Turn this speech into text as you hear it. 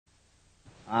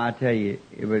I tell you,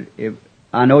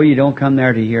 I know you don't come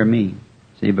there to hear me,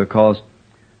 see, because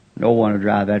no one will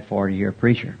drive that far to hear a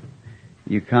preacher.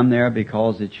 You come there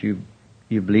because that you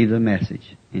believe the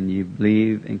message and you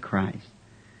believe in Christ.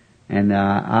 And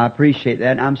I appreciate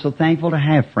that. I'm so thankful to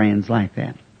have friends like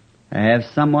that. To have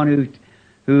someone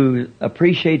who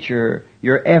appreciates your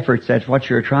efforts. That's what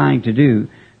you're trying to do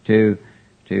to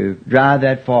drive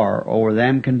that far over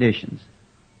them conditions.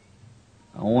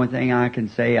 The only thing I can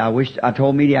say, I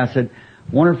told media, I said,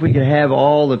 wonder if we could have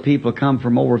all the people come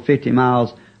from over 50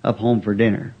 miles up home for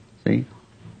dinner. See?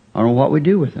 I don't know what we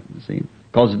do with them, see?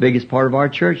 Because the biggest part of our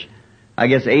church, I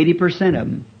guess 80% of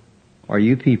them are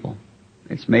you people.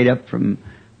 It's made up from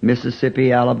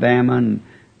Mississippi, Alabama, and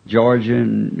Georgia,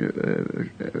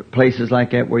 and places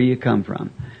like that where you come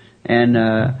from.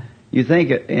 And you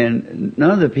think, and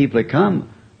none of the people that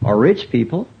come are rich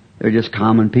people. They're just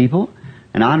common people.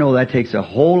 And I know that takes a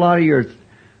whole lot of your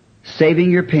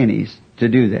saving your pennies to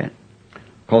do that.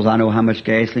 Because I know how much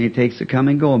gasoline it takes to come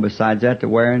and go. And besides that, the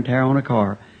wear and tear on a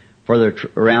car for the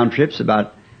round trips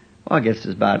about, well, I guess it's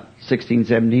about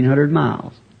 1,700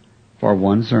 miles for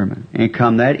one sermon. And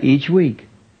come that each week.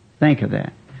 Think of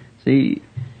that. See,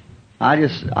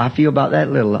 I feel about that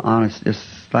little, honest, just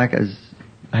like a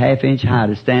half-inch high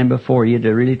to stand before you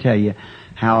to really tell you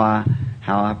how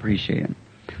I appreciate it.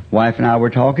 Wife and I were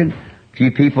talking. Few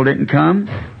people didn't come.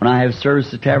 When I have service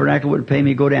at the tabernacle, it would pay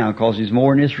me to go down because there's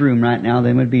more in this room right now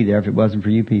than would be there if it wasn't for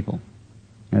you people.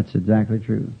 That's exactly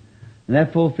true. And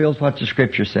that fulfills what the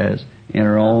Scripture says in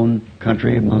our own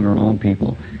country, among our own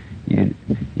people.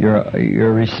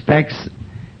 Your respects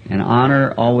and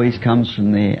honor always comes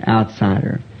from the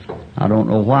outsider. I don't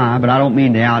know why, but I don't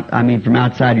mean I mean from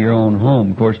outside your own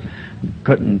home. Of course,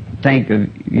 couldn't think of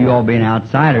you all being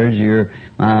outsiders. You're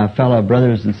my fellow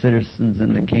brothers and citizens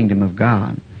in the kingdom of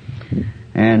God.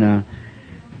 And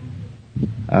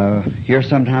here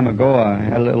some time ago, I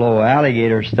had a little old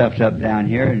alligator stuffed up down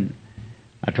here, and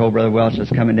I told Brother Welch I was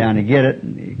coming down to get it.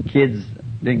 And the kids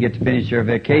didn't get to finish their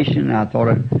vacation, and I thought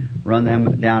I'd run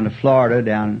them down to Florida,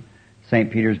 down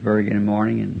St. Petersburg in the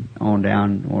morning, and on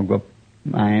down, or go up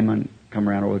Miami and come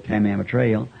around over the Tamiami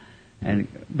Trail, and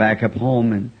back up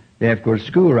home, and they have to go to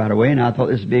school right away. And I thought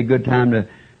this would be a good time to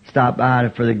stop by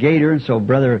for the gator. And so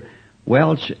Brother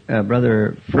Welch,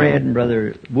 Brother Fred, and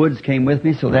Brother Woods came with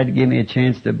me, so that gave me a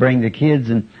chance to bring the kids,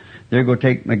 and they're going to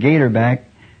take my gator back.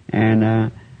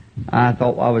 And I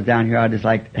thought while I was down here, I'd just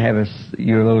like to have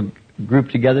your little group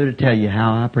together to tell you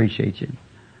how I appreciate you,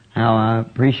 how I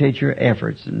appreciate your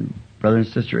efforts, and Brother and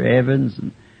Sister Evans,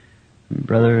 and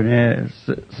Brother and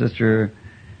Sister.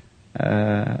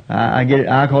 I get it.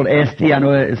 I call it ST. I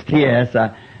know it's TS.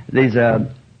 There's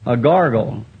a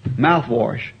gargle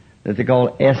mouthwash that they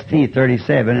call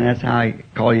ST37, and that's how I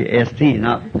call you ST.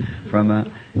 Not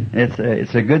from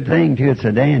it's a good thing too. It's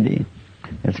a dandy.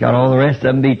 It's got all the rest of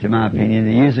them beat, to my opinion.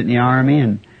 They use it in the army,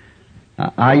 and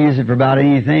I use it for about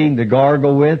anything to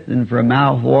gargle with, and for a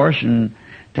mouthwash, and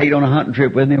take it on a hunting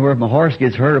trip with me where if my horse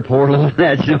gets hurt, I pour a little of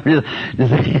that.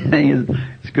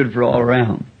 It's good for all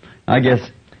around. I guess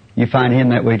you find him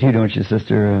that way too, don't you,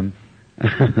 Sister?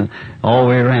 All the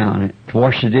way around. To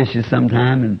wash the dishes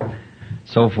sometime and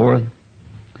so forth.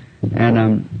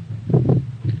 And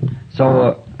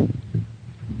so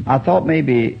I thought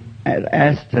maybe,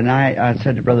 as tonight, I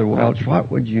said to Brother Welch,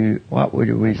 what would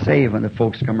we say when the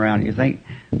folks come around?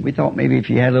 We thought maybe if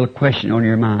you had a little question on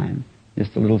your mind,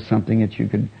 just a little something that you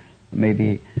could,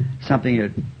 maybe something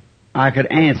that I could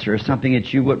answer, something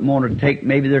that you wouldn't want to take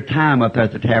maybe their time up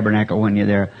at the tabernacle when you're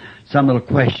there, some little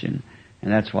question.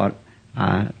 And that's what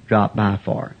I dropped by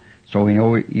for. So we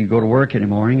know you go to work in the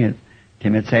morning at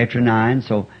 10 minutes after 9,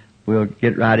 so we'll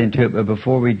get right into it. But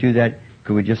before we do that,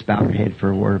 could we just bow our head for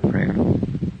a word of prayer?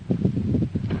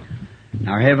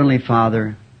 Our Heavenly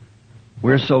Father,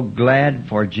 we're so glad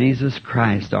for Jesus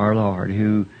Christ our Lord,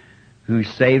 who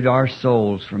saved our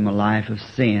souls from a life of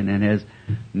sin and has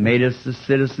made us the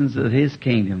citizens of His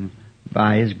kingdom.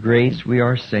 By His grace we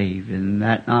are saved, and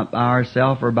that not by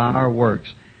ourselves or by our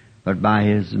works, but by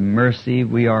His mercy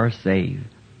we are saved.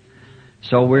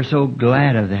 So we're so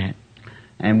glad of that.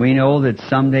 And we know that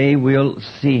someday we'll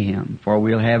see Him, for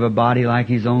we'll have a body like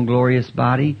His own glorious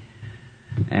body,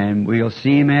 and we'll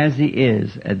see Him as He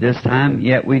is at this time.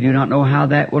 Yet we do not know how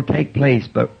that will take place,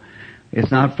 but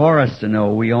it's not for us to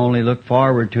know. We only look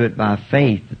forward to it by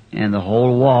faith, and the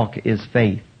whole walk is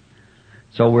faith.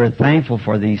 So we're thankful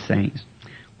for these things.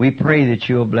 We pray that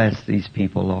You'll bless these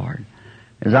people, Lord.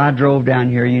 As I drove down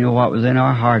here, you know what was in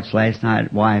our hearts last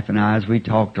night, wife and I, as we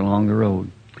talked along the road.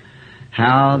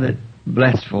 How that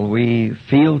blessful we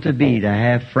feel to be to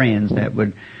have friends that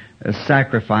would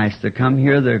sacrifice to come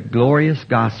hear the glorious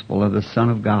gospel of the Son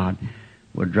of God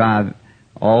would drive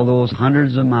all those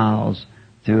hundreds of miles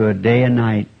through a day and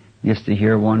night just to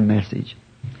hear one message.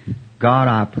 God,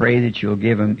 I pray that You'll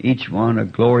give them each one a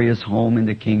glorious home in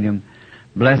the kingdom.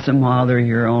 Bless them while they're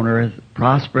here on earth.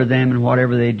 Prosper them in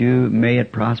whatever they do. May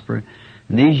it prosper.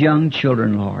 And these young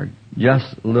children, Lord,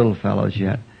 just little fellows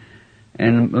yet,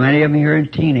 and many of them here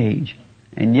in teenage,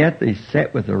 and yet they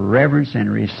sit with a reverence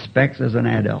and respect as an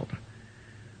adult.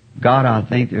 God, I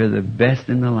think they're the best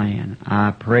in the land.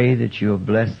 I pray that You'll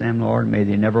bless them, Lord. May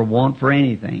they never want for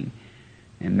anything.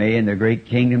 And may in the great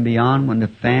kingdom beyond, when the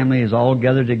family is all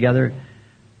gathered together,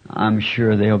 I'm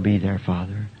sure they'll be there,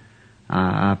 Father.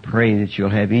 I pray that You'll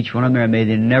have each one of them there. May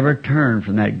they never turn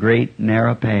from that great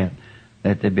narrow path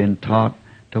that they've been taught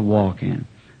to walk in.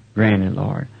 Grant it,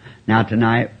 Lord. Now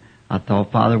tonight, I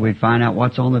thought, Father, we'd find out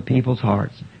what's on the people's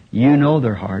hearts. You know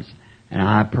their hearts. And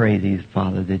I pray Thee,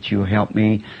 Father, that You'll help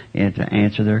me to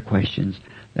answer their questions,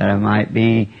 that it might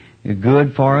be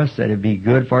good for us, that it be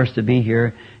good for us to be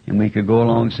here, and we could go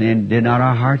along saying, did not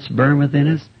our hearts burn within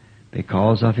us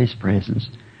because of His presence?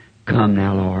 Come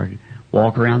now, Lord.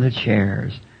 Walk around the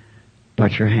chairs.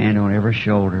 Put Your hand on every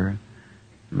shoulder.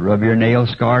 Rub Your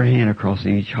nail-scarred hand across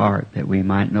each heart, that we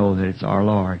might know that it's our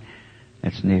Lord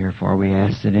that's near. For we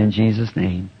ask it in Jesus'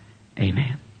 name.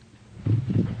 Amen.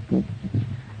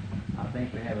 I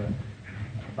think we have a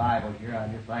Bible here.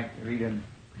 I'd just like to read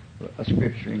a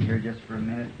scripture in here just for a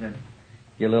minute to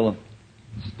get a little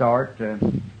start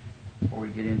before we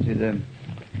get into the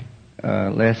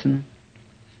lesson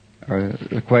or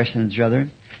the questions, rather.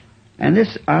 And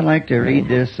this, I'd like to read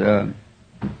this a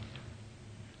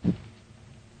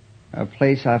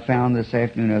place I found this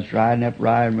afternoon. I was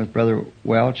riding with Brother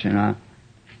Welch, and I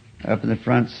up in the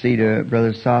front seat of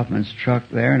Brother Softman's truck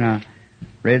there, and I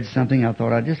read something. I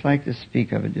thought I'd just like to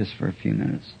speak of it just for a few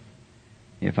minutes,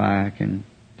 if I can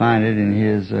find it in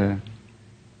his.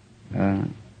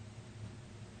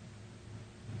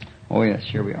 Oh yes,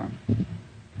 here we are.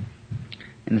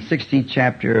 In the 16th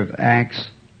chapter of Acts,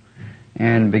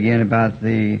 and begin about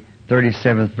the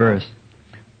 37th verse.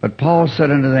 But Paul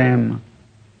said unto them,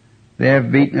 they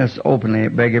have beaten us openly. I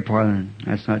beg your pardon.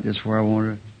 That's not just where I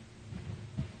wanted.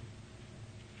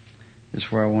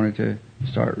 Just where I wanted to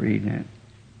start reading it.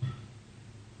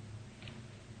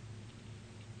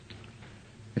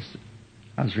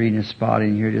 I was reading a spot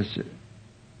in here just.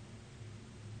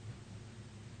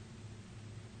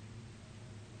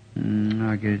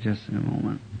 I'll get it just in a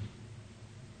moment.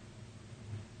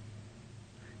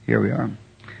 Here we are.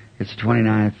 It's the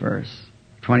 29th verse.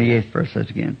 28th verse, let's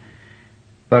again.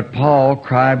 But Paul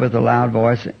cried with a loud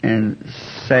voice and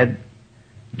said,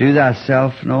 do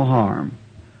thyself no harm,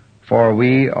 for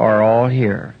we are all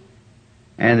here.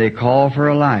 And they called for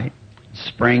a light,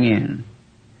 sprang in,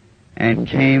 and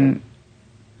came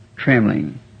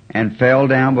trembling, and fell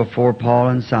down before Paul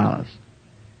and Silas,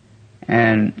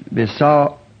 and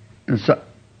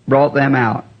brought them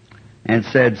out, and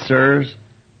said, sirs,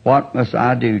 what must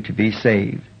I do to be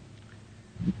saved?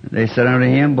 They said unto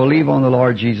him, believe on the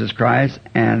Lord Jesus Christ,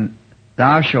 and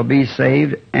thou shalt be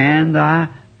saved, and thy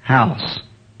house.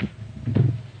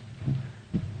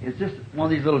 It's just one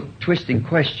of these little twisting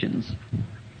questions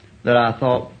that I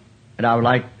thought that I would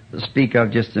like to speak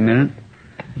of just a minute,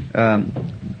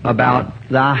 about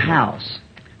thy house.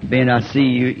 Being I see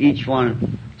you, each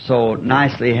one so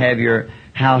nicely have your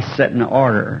house set in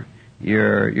order,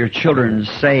 your children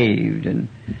saved, and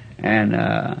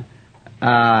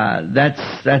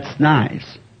that's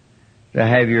nice to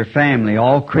have your family,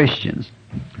 all Christians,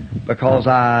 because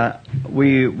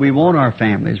we want our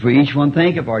families. We each one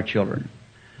think of our children,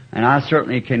 and I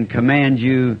certainly can commend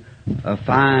you,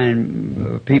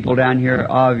 fine people down here,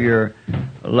 of your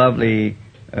lovely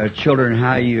children,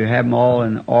 how you have them all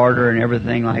in order and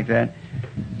everything like that.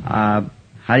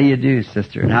 How do you do,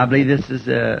 sister? And I believe this is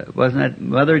wasn't that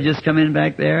mother just come in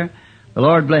back there? The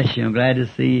Lord bless you. I'm glad to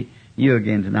see you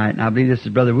again tonight. And I believe this is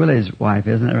Brother Willie's wife,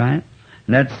 isn't it right?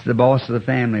 And that's the boss of the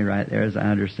family right there, as I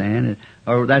understand.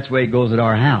 Or that's the way it goes at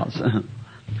our house.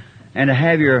 And to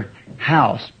have your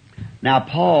house. Now,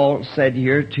 Paul said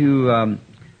here to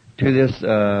this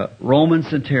Roman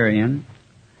centurion,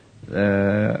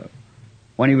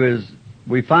 when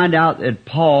we find out that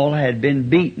Paul had been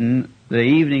beaten the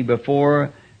evening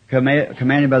before,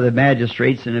 commanded by the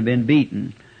magistrates, and had been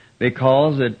beaten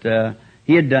because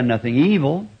he had done nothing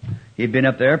evil. He'd been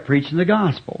up there preaching the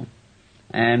gospel.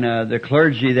 And the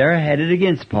clergy there had it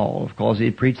against Paul, of course he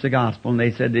had preached the gospel, and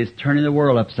they said he's turning the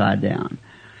world upside down.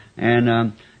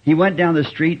 And he went down the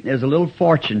street, and there's a little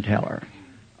fortune teller,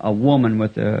 a woman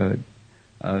with a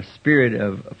spirit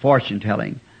of fortune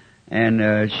telling.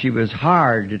 And she was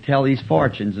hired to tell these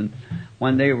fortunes. And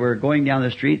when they were going down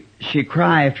the street, she'd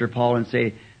cry after Paul and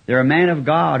say, "They're a man of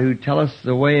God who tell us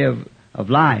the way of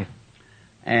life."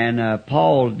 And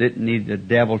Paul didn't need the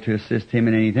devil to assist him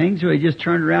in anything, so he just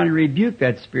turned around and rebuked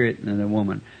that spirit in the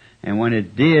woman. And when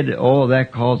it did, that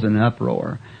caused an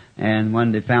uproar. And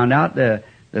when they found out, the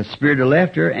spirit had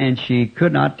left her, and she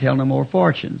could not tell no more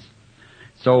fortunes.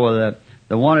 So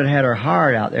the one that had her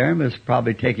hired out there and was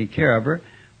probably taking care of her,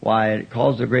 why, it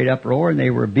caused a great uproar, and they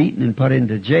were beaten and put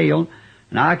into jail.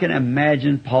 And I can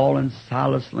imagine Paul and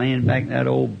Silas laying back in that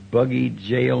old buggy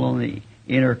jail on the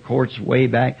inner courts way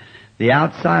back. The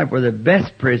outside where the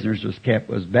best prisoners was kept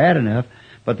was bad enough,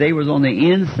 but they was on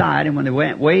the inside, and when they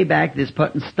went way back, they was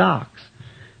put in stocks.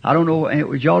 I don't know,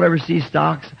 would y'all ever see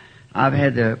stocks? I've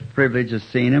had the privilege of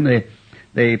seeing them.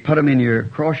 They put them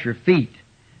across your feet,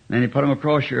 and then they put them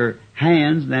across your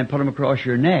hands, and then put them across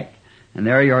your neck. And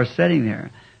there you are sitting there.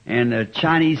 And the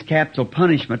Chinese capital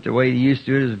punishment, the way they used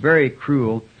to do it, is very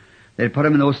cruel. They put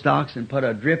them in those stocks and put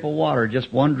a drip of water,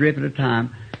 just one drip at a time,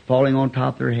 falling on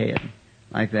top of their head,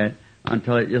 like that,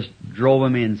 until it just drove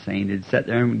them insane. They'd sit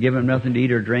there and give them nothing to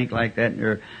eat or drink like that,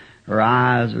 and their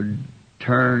eyes would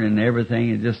turn and everything.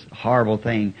 It's just a horrible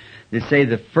thing. They say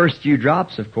the first few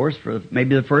drops, of course, for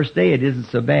maybe the first day, it isn't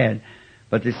so bad.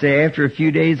 But they say after a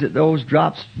few days that those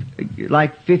drops,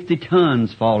 like 50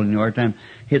 tons fall in your time,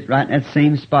 hit right in that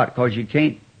same spot, because you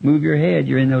can't move your head.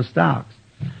 You're in those stocks.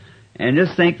 And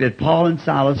just think that Paul and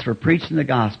Silas, for preaching the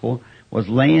gospel, was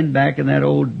laying back in that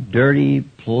old dirty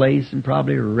place, and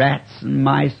probably rats and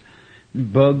mice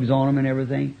and bugs on them and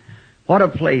everything. What a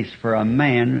place for a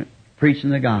man preaching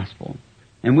the gospel.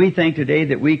 And we think today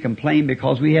that we complain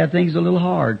because we have things a little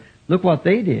hard. Look what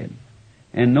they did.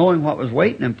 And knowing what was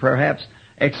waiting them, perhaps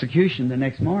execution the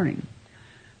next morning.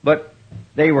 But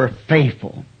they were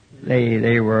faithful.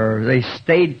 They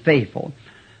stayed faithful.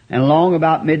 And long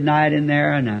about midnight in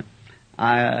there, and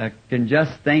I can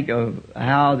just think of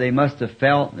how they must have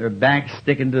felt, their backs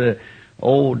sticking to the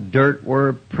old dirt,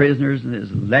 were prisoners, and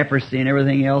there's leprosy and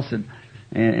everything else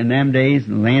in them days,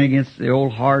 and laying against the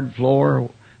old hard floor.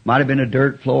 Might have been a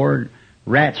dirt floor,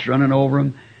 rats running over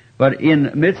them. But in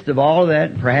the midst of all of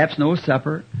that, perhaps no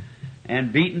supper,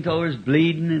 and beaten till there's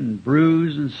bleeding and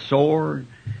bruised and sore,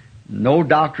 no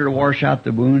doctor to wash out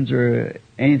the wounds or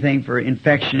anything for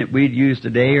infection that we'd use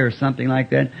today or something like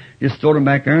that. Just throw them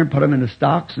back there and put them in the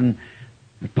stocks and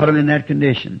put them in that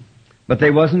condition. But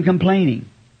they wasn't complaining.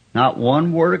 Not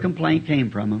one word of complaint came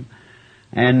from them.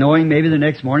 And knowing maybe the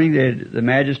next morning the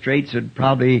magistrates would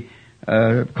probably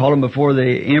call them before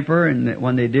the emperor, and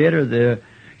when they did, or the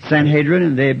Sanhedrin,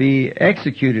 and they'd be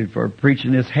executed for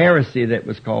preaching this heresy that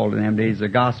was called in them days the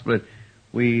gospel.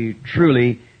 We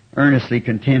truly, earnestly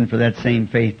contend for that same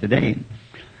faith today.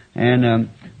 And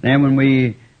then when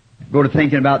we go to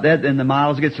thinking about that, then the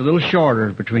miles gets a little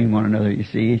shorter between one another, you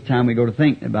see, each time we go to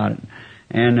thinking about it.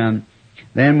 And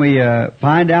then we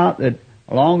find out that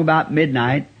along about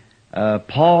midnight,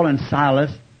 Paul and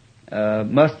Silas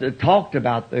must have talked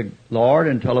about the Lord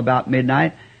until about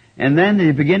midnight, and then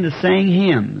they begin to sing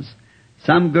hymns,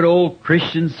 some good old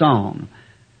Christian song.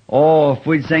 Oh, if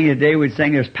we'd sing it today, we'd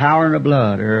sing "There's Power in the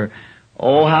Blood," or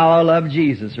 "Oh, How I Love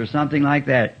Jesus," or something like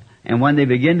that. And when they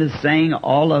begin to sing,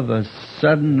 all of a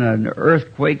sudden an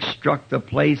earthquake struck the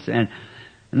place, and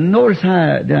notice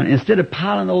how it done. Instead of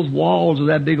piling those walls of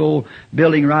that big old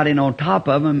building right in on top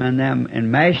of them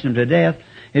and mashing them to death,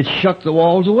 it shook the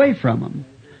walls away from them.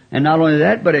 And not only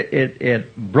that, but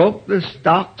it broke the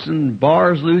stocks and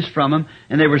bars loose from them,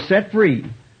 and they were set free.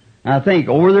 And I think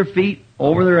over their feet,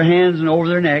 over their hands, and over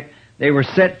their neck, they were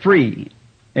set free,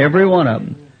 every one of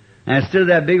them. And instead of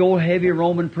that big old heavy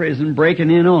Roman prison breaking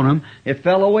in on them, it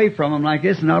fell away from them like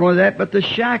this. And not only that, but the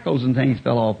shackles and things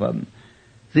fell off of them.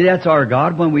 See, that's our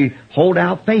God when we hold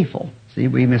out faithful. See,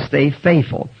 we must stay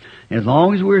faithful. And as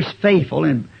long as we're faithful,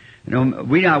 and you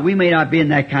know, we may not be in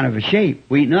that kind of a shape.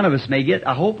 None of us may get.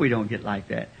 I hope we don't get like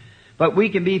that. But we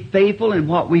can be faithful in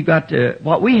what we have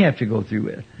to go through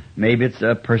with. Maybe it's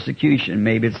a persecution.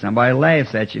 Maybe it's somebody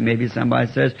laughs at you. Maybe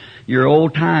somebody says you're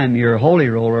old time, you're a holy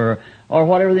roller, or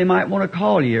whatever they might want to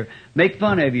call you, or make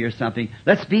fun of you or something.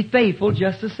 Let's be faithful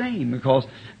just the same, because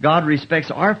God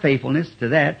respects our faithfulness to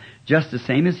that just the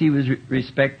same as He would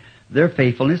respect their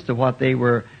faithfulness to what they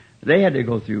had to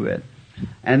go through with.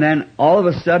 And then all of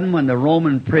a sudden, when the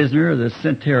Roman prisoner, the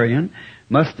centurion,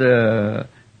 the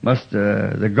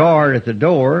guard at the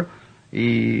door,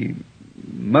 he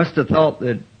must have thought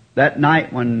that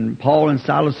night when Paul and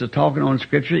Silas were talking on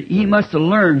Scripture, he must have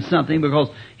learned something, because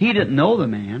he didn't know the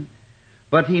man.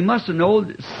 But he must have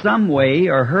known some way,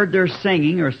 or heard their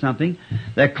singing or something,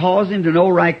 that caused him to know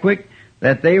right quick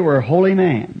that they were holy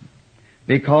men.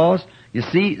 Because, you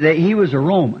see, he was a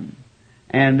Roman,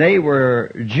 and they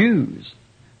were Jews,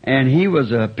 and he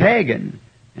was a pagan,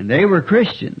 and they were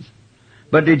Christians.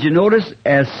 But did you notice,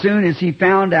 as soon as he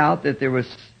found out that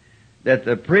that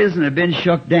the prison had been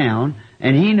shut down,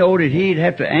 and he noted he'd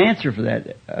have to answer for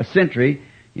that sentry.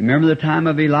 You remember the time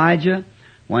of Elijah,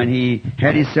 when he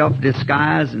had himself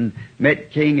disguised and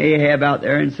met King Ahab out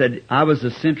there and said, I was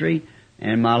a sentry,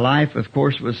 and my life, of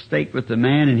course, was staked with the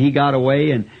man, and he got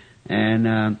away,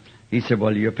 and he said,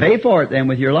 well, you pay for it then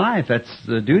with your life. That's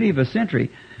the duty of a sentry.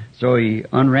 So he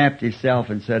unwrapped himself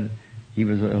and said, he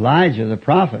was Elijah, the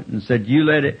prophet, and said, you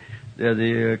let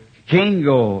the king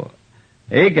go,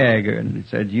 Agag, and he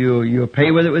said, you'll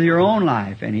pay with it with your own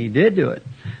life. And he did do it.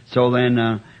 So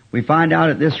then we find out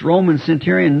that this Roman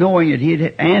centurion, knowing that he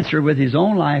had answered with his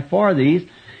own life for these,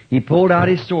 he pulled out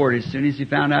his sword as soon as he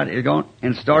found out it gone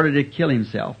and started to kill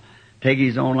himself, take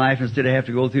his own life instead of have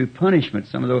to go through punishment.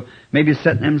 Some of the maybe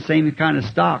setting them same kind of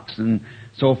stocks and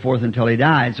so forth until he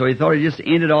died. So he thought he'd just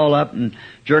end it all up and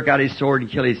jerk out his sword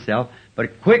and kill himself.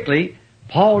 But quickly,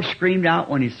 Paul screamed out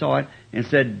when he saw it and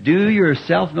said, do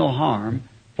yourself no harm,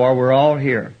 for we're all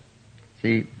here.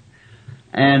 See?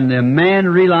 And the man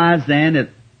realized then that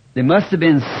there must have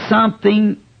been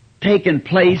something taken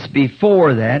place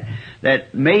before that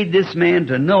made this man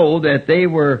to know that they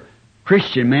were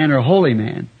Christian men or holy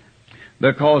men.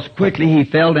 Because quickly he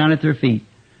fell down at their feet.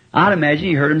 I'd imagine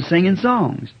he heard them singing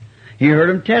songs. He heard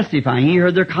them testifying. He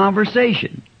heard their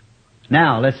conversation.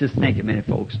 Now, let's just think a minute,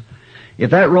 folks.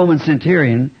 If that Roman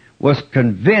centurion was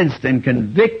convinced and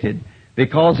convicted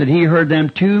because that he heard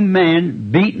them two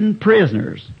men beaten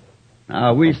prisoners.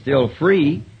 Now, we're still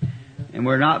free, and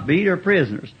we're not beat or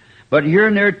prisoners. But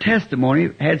hearing their testimony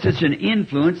had such an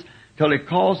influence till it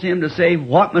caused him to say,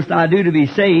 what must I do to be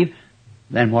saved?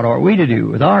 Then what are we to do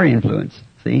with our influence?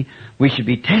 See, we should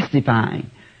be testifying.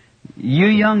 You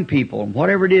young people,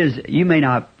 whatever it is, you may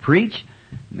not preach.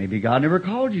 Maybe God never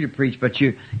called you to preach, but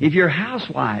if you're a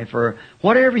housewife or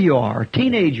whatever you are, a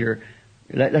teenager,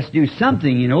 let's do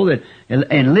something,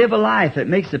 and live a life that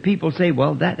makes the people say,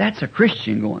 well, that's a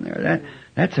Christian going there.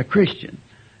 That's a Christian.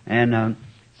 And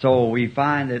so we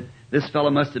find that this fellow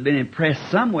must have been impressed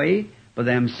some way by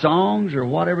them songs or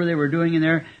whatever they were doing in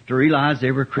there to realize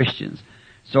they were Christians.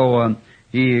 So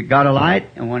he got a light,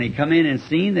 and when he come in and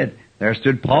seen that there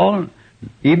stood Paul, and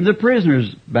even the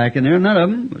prisoners back in there, none of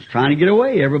them was trying to get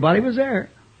away. Everybody was there.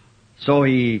 So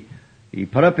he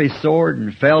put up his sword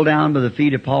and fell down by the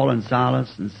feet of Paul and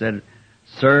Silas and said,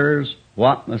 sirs,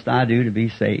 what must I do to be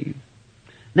saved?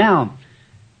 Now,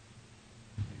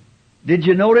 did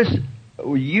you notice,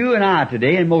 you and I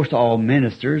today, and most all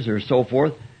ministers or so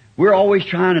forth, we're always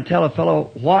trying to tell a fellow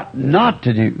what not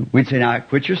to do. We'd say, now,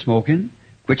 quit your smoking,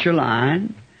 quit your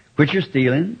lying, quit your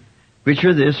stealing, quit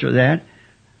your this or that.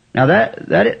 Now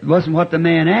that wasn't what the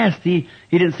man asked. He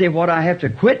didn't say what I have to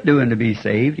quit doing to be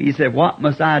saved. He said, what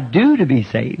must I do to be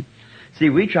saved? See,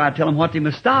 we try to tell them what they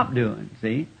must stop doing,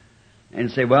 see? And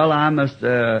say, well, I must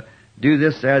do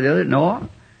this, that, the other. No,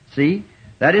 see?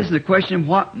 That isn't the question,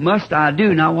 what must I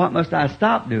do, not what must I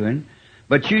stop doing.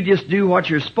 But you just do what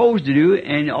you're supposed to do,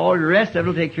 and all the rest of it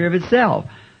will take care of itself.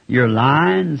 You're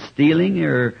lying, stealing,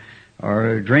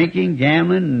 or drinking,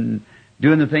 gambling, and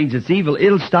doing the things that's evil.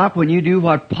 It'll stop when you do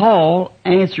what Paul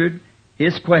answered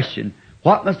his question.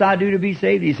 What must I do to be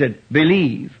saved? He said,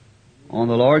 believe on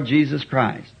the Lord Jesus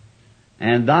Christ,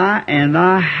 and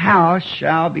thy house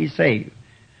shall be saved.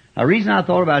 Now, the reason I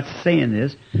thought about saying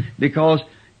this, because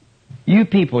you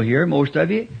people here, most of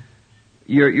you,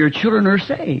 your children are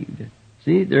saved.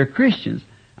 See, they're Christians.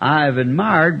 I've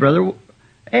admired Brother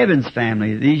Evans'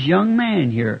 family, these young men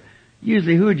here.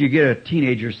 Usually, who would you get a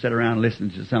teenager sit around and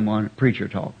listen to someone, a preacher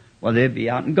talk? Well, they'd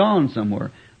be out and gone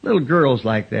somewhere. Little girls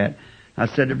like that. I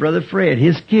said to Brother Fred,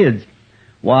 his kids,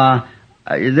 why,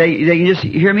 they can just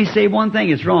hear me say one thing,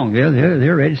 it's wrong.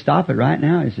 They're ready to stop it right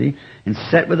now, you see, and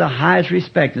sit with the highest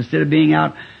respect instead of being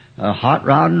out hot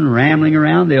rodding, rambling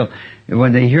around.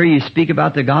 When they hear you speak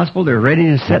about the gospel, they're ready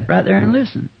to sit right there and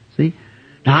listen. See?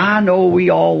 Now, I know we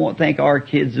all won't think our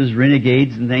kids is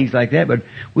renegades and things like that, but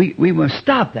we must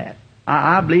stop that.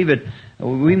 I believe it.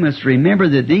 We must remember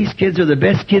that these kids are the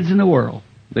best kids in the world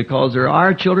because they're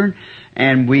our children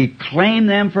and we claim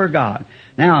them for God.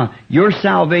 Now, your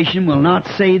salvation will not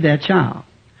save that child.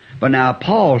 But now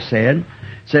Paul said,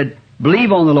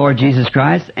 believe on the Lord Jesus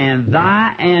Christ and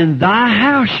thy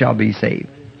house shall be saved.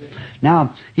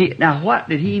 Now what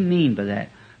did he mean by that?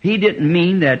 He didn't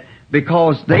mean that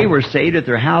because they were saved that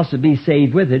their house would be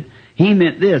saved with it. He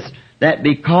meant this, that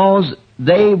because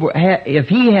if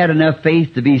he had enough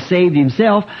faith to be saved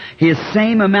himself, his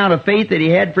same amount of faith that he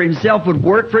had for himself would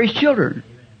work for his children.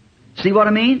 See what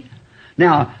I mean?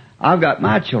 Now, I've got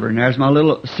my children. There's my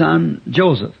little son,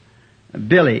 Joseph,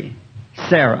 Billy,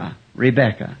 Sarah,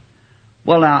 Rebecca.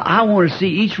 Well, now, I want to see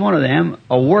each one of them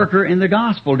a worker in the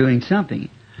gospel doing something.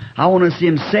 I want to see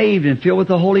them saved and filled with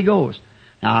the Holy Ghost.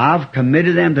 Now, I've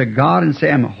committed them to God and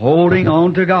say I'm holding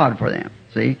on to God for them.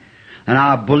 See? And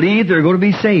I believe they're going to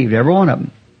be saved, every one of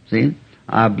them. See?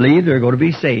 I believe they're going to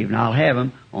be saved, and I'll have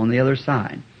them on the other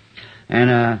side. And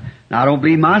now I don't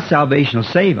believe my salvation will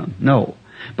save them. No.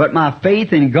 But my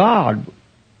faith in God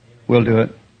will do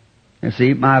it. You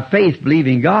see, my faith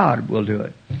believing God will do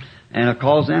it. And it'll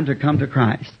cause them to come to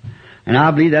Christ. And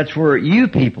I believe that's where you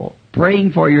people,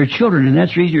 praying for your children, and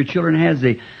that's the reason your children has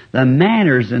the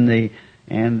manners and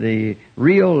the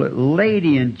real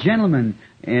lady and gentleman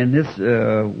in this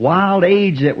wild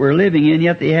age that we're living in,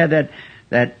 yet they have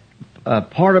that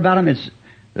part about them. It's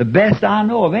the best I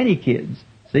know of any kids.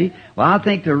 See? Well, I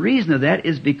think the reason of that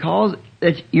is because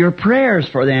it's your prayers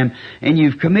for them, and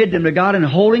you've committed them to God and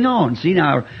holding on. See,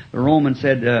 now, the Roman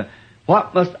said,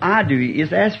 what must I do? He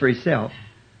just asked for himself.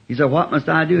 He said, what must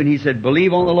I do? And he said,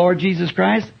 believe on the Lord Jesus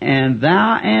Christ, and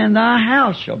thou and thy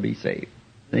house shall be saved.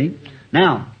 See?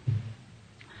 Now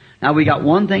we got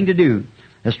one thing to do.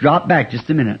 Let's drop back just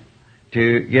a minute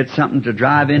to get something to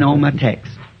drive in on my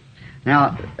text.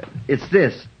 Now, it's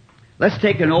this. Let's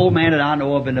take an old man that I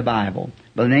know of in the Bible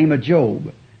by the name of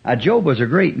Job. Now, Job was a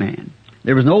great man.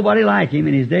 There was nobody like him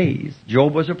in his days.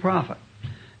 Job was a prophet.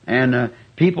 And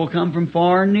people come from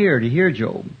far and near to hear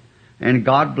Job. And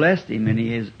God blessed him, and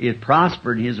he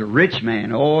prospered. He's a rich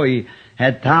man. Oh, he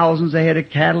had thousands of head of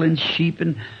cattle and sheep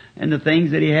and the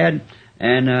things that he had.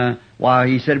 And while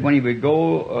he said when he would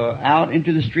go out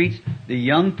into the streets, the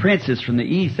young princes from the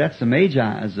east, that's the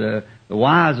Magi, the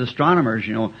wise astronomers,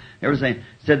 you know, everything,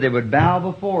 said they would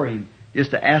bow before him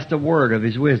just to ask the word of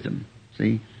his wisdom.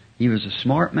 See, he was a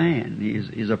smart man.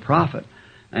 He's a prophet.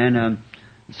 And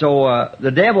so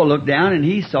the devil looked down and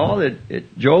he saw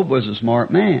that Job was a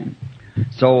smart man.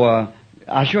 So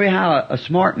I'll show you how a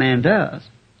smart man does.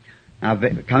 Now,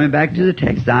 coming back to the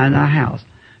text, thou and thy house.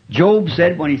 Job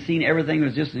said when he seen everything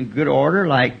was just in good order,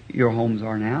 like your homes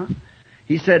are now,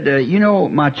 he said, you know,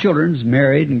 my children's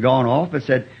married and gone off, but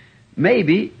said,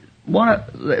 maybe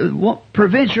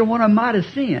provincial one of them might have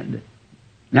sinned.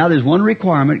 Now there's one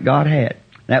requirement God had.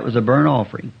 That was a burnt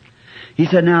offering. He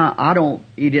said, now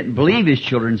he didn't believe his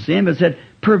children sinned, but said,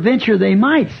 provincial they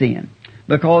might sin.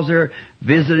 Because they're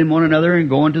visiting one another and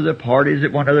going to the parties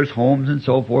at one another's homes and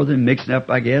so forth and mixing up,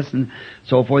 I guess, and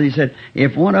so forth. He said,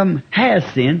 if one of them has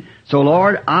sinned, so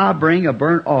Lord, I'll bring a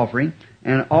burnt offering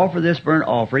and offer this burnt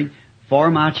offering for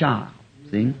my child.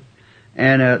 See?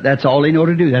 And that's all he knew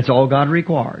to do. That's all God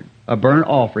required. A burnt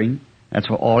offering. That's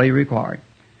all he required.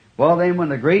 Well, then when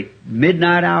the great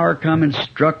midnight hour come and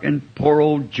struck, and poor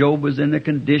old Job was in the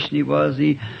condition he was,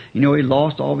 he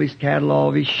lost all of his cattle, all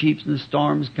of his sheep, and the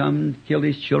storms come and killed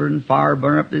his children, fire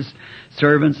burned up his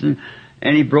servants, and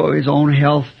he broke, his own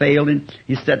health failed, and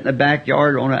he sat in the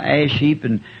backyard on an ash heap,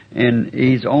 and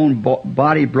his own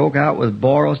body broke out with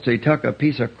boils, so he took a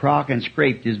piece of crock and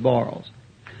scraped his boils.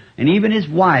 And even his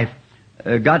wife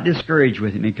got discouraged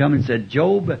with him. He come and said,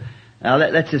 Job, now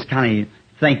let's just kind of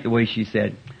think the way she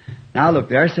said. Now look,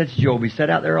 there sits Job. He sat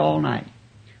out there all night.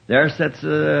 There sits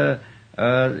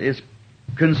his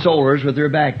consolers with their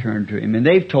back turned to him, and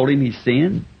they've told him he's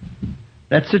sinned.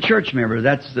 That's the church member.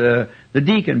 That's the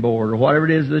deacon board or whatever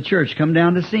it is of the church come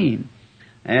down to see him.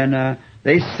 And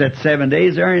they sat 7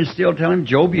 days there and still tell him,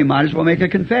 Job, you might as well make a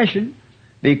confession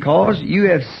because you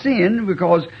have sinned,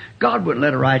 because God wouldn't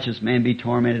let a righteous man be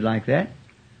tormented like that.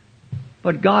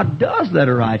 But God does let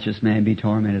a righteous man be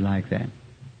tormented like that.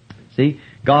 See,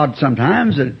 God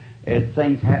sometimes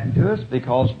things happen to us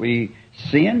because we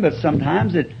sin, but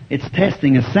sometimes it's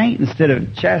testing a saint instead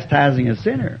of chastising a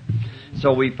sinner.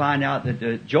 So we find out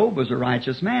that Job was a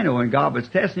righteous man, and when God was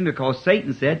testing him, because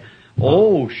Satan said,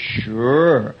 oh,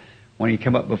 sure. When he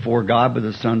came up before God with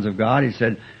the sons of God, he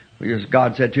said,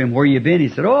 God said to him, where you been? He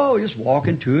said, oh, just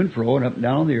walking to and fro and up and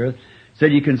down on the earth. He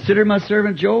said, you consider my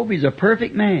servant Job? He's a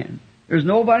perfect man. There's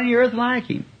nobody on the earth like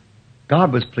him.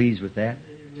 God was pleased with that.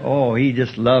 Oh, he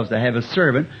just loves to have a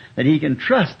servant that he can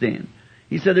trust in.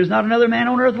 He said, there's not another man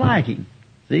on earth like him.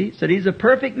 See? He said, he's a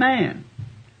perfect man.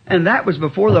 And that was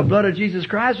before the blood of Jesus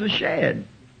Christ was shed.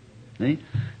 See?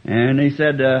 And he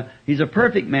said, he's a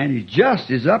perfect man. He's just,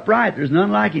 he's upright. There's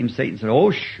none like him. Satan said,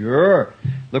 oh, sure.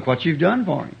 Look what you've done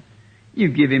for him. You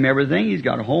give him everything. He's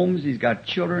got homes. He's got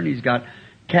children. He's got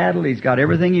cattle. He's got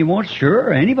everything he wants.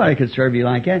 Sure, anybody could serve you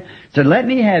like that. Said, let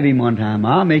me have him one time.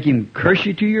 I'll make him curse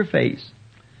you to your face.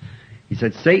 He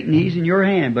said, Satan, he's in your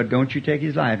hand, but don't you take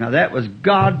his life. Now that was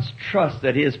God's trust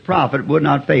that his prophet would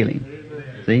not fail him.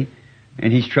 Amen. See?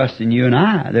 And he's trusting you and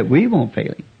I that we won't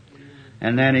fail him.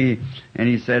 And then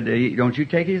he said, don't you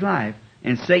take his life.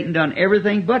 And Satan done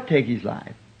everything but take his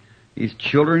life. His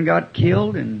children got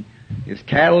killed, and his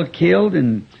cattle killed,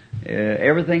 and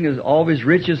everything is, all of his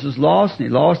riches is lost, and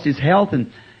he lost his health,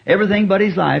 and everything but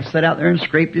his life. Sat out there and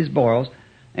scraped his boils.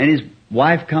 And his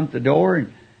wife come to the door,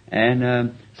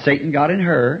 and Satan got in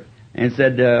her and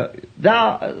said,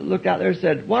 thou, looked out there and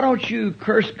said, why don't you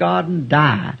curse God and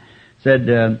die? Said,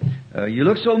 you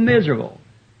look so miserable.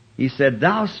 He said,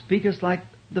 thou speakest like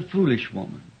the foolish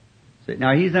woman.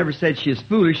 Now, he's never said she is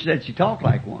foolish. He said she talked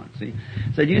like one. See?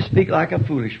 Said, you speak like a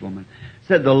foolish woman.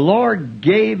 Said, the Lord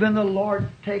gave and the Lord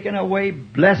taken away.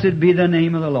 Blessed be the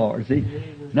name of the Lord. See?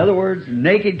 In other words,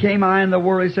 naked came I in the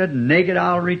world. He said, naked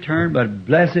I'll return, but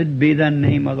blessed be the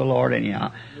name of the Lord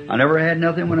anyhow. I never had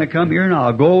nothing when I come here, and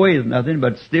I'll go away with nothing,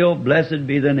 but still blessed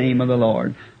be the name of the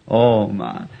Lord. Oh,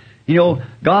 my. You know,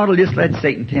 God will just let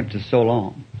Satan tempt us so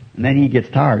long, and then he gets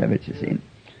tired of it, you see.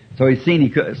 So he's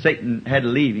seen Satan had to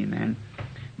leave him, man.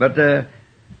 But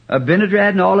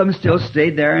Abinadab and all of them still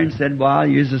stayed there and said, well,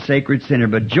 you're a sacred sinner.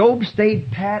 But Job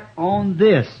stayed pat on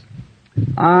this.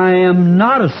 I am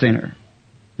not a sinner.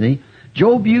 See?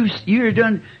 Job, you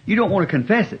don't want to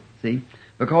confess it, see?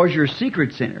 Because you're a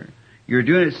secret sinner. You're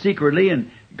doing it secretly,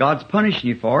 and God's punishing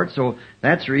you for it. So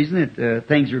that's the reason that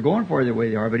things are going for you the way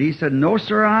they are. But he said, no,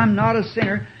 sir, I'm not a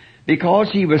sinner. Because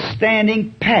he was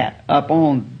standing pat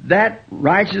upon that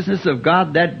righteousness of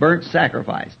God, that burnt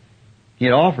sacrifice. He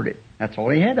had offered it. That's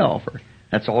all he had to offer.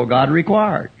 That's all God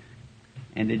required.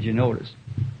 And did you notice?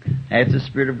 As the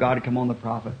Spirit of God had come on the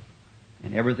prophet,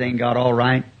 and everything got all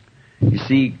right, you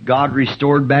see, God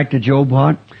restored back to Job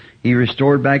what? He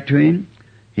restored back to him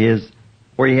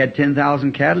where he had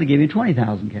 10,000 cattle, he gave him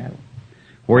 20,000 cattle.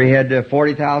 Where he had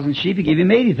 40,000 sheep, he gave him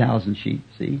 80,000 sheep.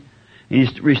 See? And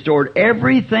he restored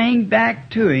everything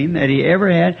back to him that he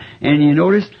ever had. And you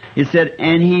notice, it said,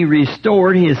 and he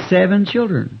restored his 7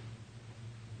 children.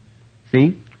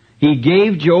 See? He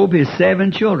gave Job his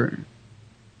 7 children.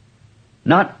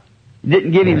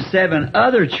 Didn't give him 7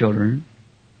 other children,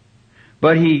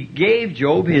 but he gave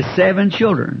Job his 7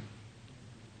 children.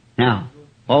 Now,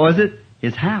 what was it?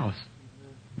 His house.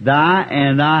 Thy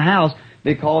and thy house,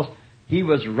 because he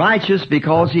was righteous,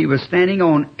 because he was standing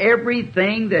on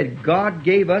everything that God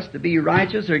gave us to be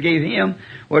righteous, or gave him,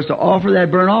 was to offer that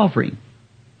burnt offering.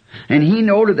 And he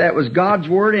knew that was God's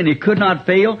Word, and it could not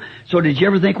fail. So did you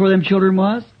ever think where them children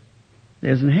was?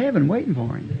 There's in heaven waiting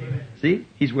for him. Amen. See?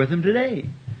 He's with them today.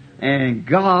 And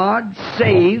God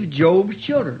saved Job's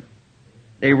children.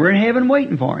 They were in heaven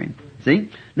waiting for him. See?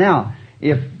 Now,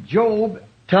 if Job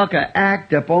took an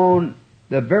act upon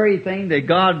the very thing that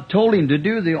God told him to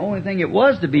do, the only thing it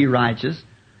was to be righteous,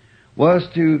 was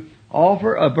to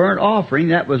offer a burnt offering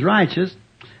that was righteous,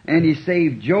 and he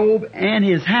saved Job and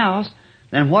his house,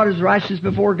 then what is righteous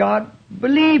before God?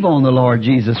 Believe on the Lord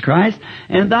Jesus Christ,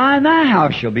 and thy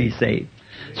house shall be saved.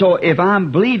 So if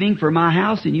I'm believing for my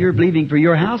house and you're believing for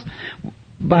your house,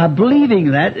 by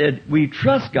believing that we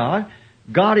trust God,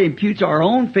 God imputes our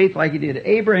own faith like He did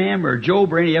Abraham or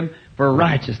Job or any of them for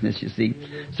righteousness, you see.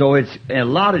 So it's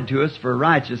allotted to us for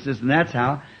righteousness, and that's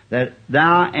how that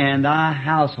thou and thy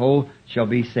household shall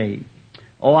be saved.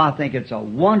 Oh, I think it's a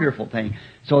wonderful thing.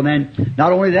 So then,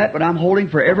 not only that, but I'm holding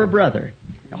for every brother,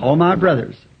 all my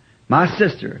brothers, my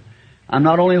sister. I'm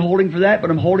not only holding for that, but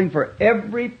I'm holding for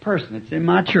every person that's in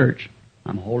my church.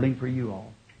 I'm holding for you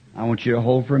all. I want you to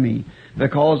hold for me.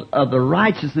 Because of the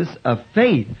righteousness of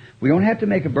faith. We don't have to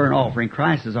make a burnt offering.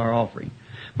 Christ is our offering.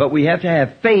 But we have to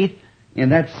have faith in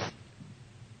that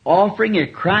offering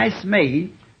that Christ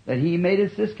made, that He made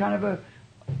us this kind of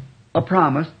a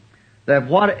promise, that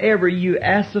whatever you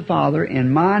ask the Father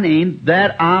in my name,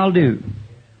 that I'll do.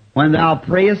 When thou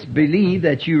prayest, believe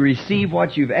that you receive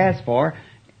what you've asked for,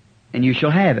 and you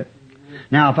shall have it.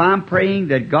 Now, if I'm praying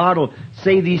that God will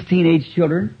save these teenage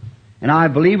children, and I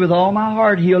believe with all my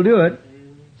heart He'll do it,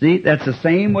 see, that's the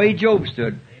same way Job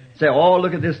stood. Say, oh,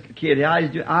 look at this kid, how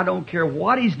he's doing. I don't care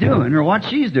what he's doing or what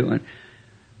she's doing.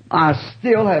 I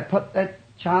still have put that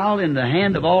child in the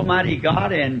hand of Almighty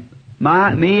God, and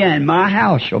me and my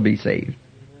house shall be saved.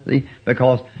 See,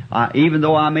 because even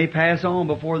though I may pass on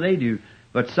before they do,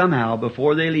 but somehow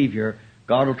before they leave here,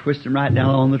 God will twist them right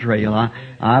down on the trail.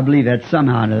 I believe that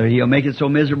somehow or another He'll make it so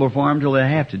miserable for them till they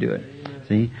have to do it.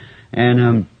 See,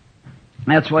 and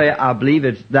that's why I believe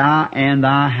it's thou and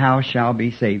thy house shall be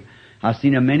saved. I've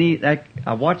seen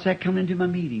I watched that come into my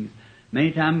meetings.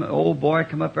 Many times, old boy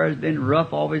come up there, has been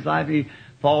rough all his life. He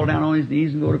fall down on his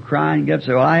knees and go to cry and get up.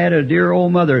 So I had a dear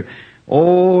old mother.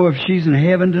 Oh, if she's in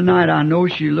heaven tonight, I know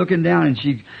she's looking down and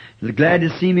she's glad to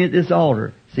see me at this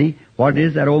altar. See, what it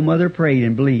is that old mother prayed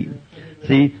and believed.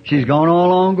 See, she's gone all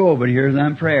long ago, but here's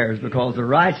them prayers, because the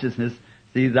righteousness,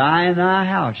 see, thy and thy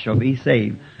house shall be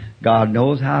saved. God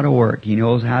knows how to work. He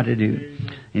knows how to do.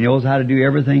 He knows how to do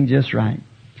everything just right.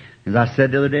 As I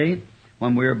said the other day,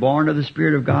 when we were born of the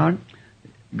Spirit of God,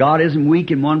 God isn't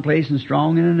weak in one place and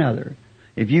strong in another.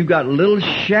 If you've got a little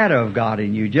shadow of God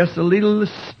in you, just a little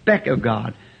speck of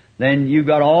God, then you've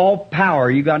got all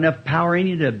power. You've got enough power in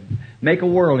you to make a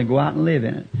world and go out and live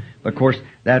in it. But of course,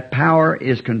 that power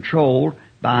is controlled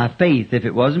by faith. If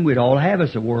it wasn't, we'd all have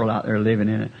us a world out there living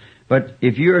in it. But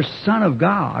if you're a son of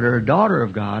God or a daughter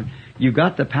of God, you've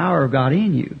got the power of God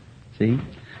in you. See?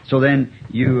 So then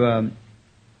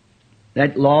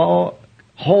that law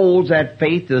holds that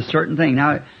faith to a certain thing.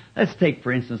 Now, let's take,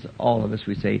 for instance, all of us,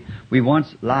 we say, we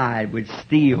once lied, we'd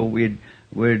steal, we'd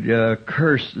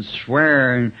curse and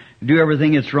swear and do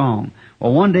everything that's wrong.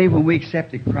 Well, one day when we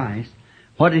accepted Christ,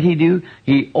 what did He do?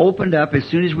 He opened up as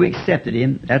soon as we accepted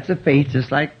Him. That's a faith,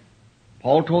 just like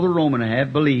Paul told the Roman to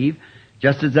have, believe.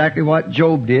 Just exactly what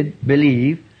Job did,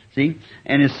 believe. See?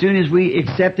 And as soon as we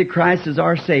accepted Christ as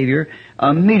our Savior,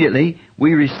 immediately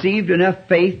we received enough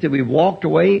faith that we walked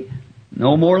away.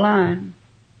 No more lying.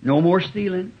 No more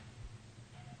stealing.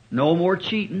 No more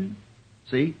cheating.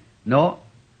 See? No.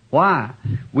 Why?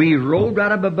 We rolled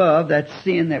right up above that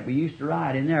sin that we used to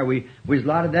ride in there. We was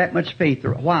allotted that much faith.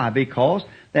 Why? Because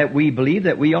that we believe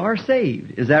that we are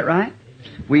saved. Is that right?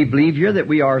 We believe here that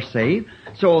we are saved.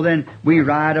 So then we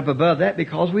ride up above that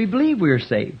because we believe we are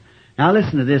saved. Now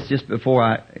listen to this just before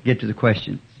I get to the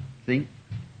questions. See?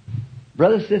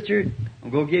 Brother, sister, I'm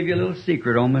going to give you a little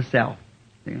secret on myself.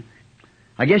 See?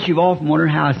 I guess you've often wondered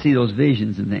how I see those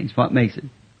visions and things. What makes it?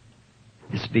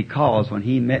 It's because when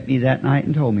He met me that night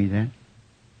and told me that,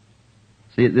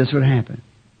 see, this would happen.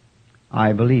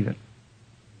 I believe it.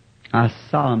 I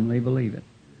solemnly believe it.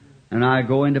 And I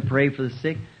go in to pray for the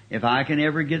sick. If I can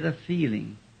ever get a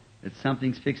feeling that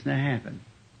something's fixing to happen,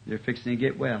 they're fixing to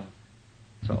get well.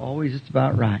 So always it's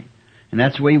about right. And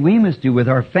that's the way we must do with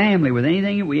our family, with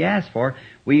anything that we ask for.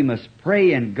 We must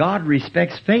pray, and God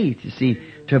respects faith. You see,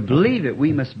 to believe it,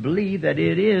 we must believe that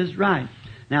it is right.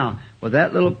 Now, with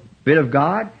that little bit of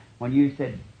God, when you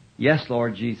said, yes,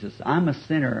 Lord Jesus, I'm a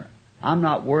sinner. I'm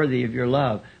not worthy of your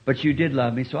love, but you did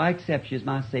love me, so I accept you as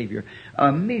my Savior.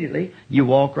 Immediately, you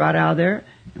walk right out of there,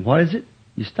 and what is it?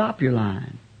 You stop your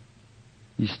lying.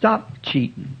 You stop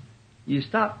cheating. You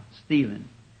stop stealing.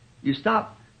 You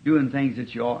stop doing things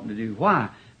that you oughtn't to do. Why?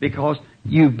 Because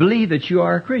you believe that you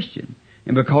are a Christian.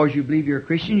 And because you believe you're a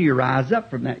Christian, you rise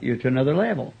up from that to another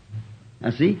level.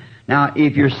 Now see? Now,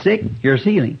 if you're sick, here's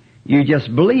healing. You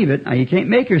just believe it. Now, you can't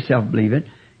make yourself believe it.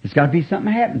 It's got to be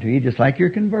something happen to you, just like your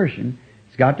conversion.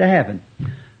 It's got to happen.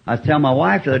 I was telling my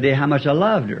wife the other day how much I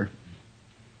loved her.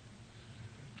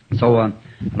 So, I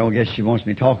don't guess she wants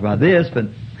me to talk about this, but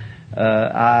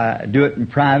I do it in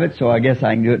private, so I guess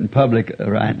I can do it in public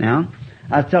right now.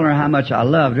 I was telling her how much I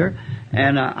loved her,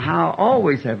 and how I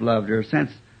always have loved her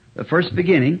since the first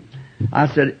beginning. I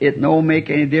said, it no make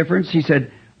any difference. She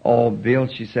said, oh, Bill,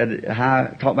 she said,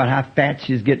 talk about how fat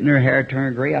she's getting, her hair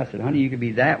turned gray. I said, honey, you could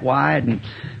be that wide and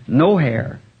no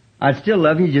hair. I'd still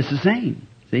love you just the same.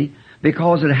 See?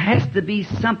 Because it has to be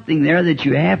something there that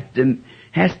you have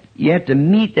to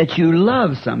meet, that you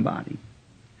love somebody.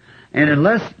 And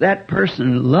unless that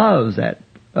person loves that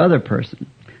other person,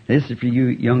 this is for you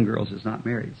young girls that's not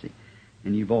married, see,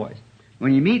 and you boys.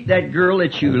 When you meet that girl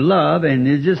that you love, and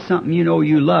it's just something you know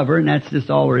you love her, and that's just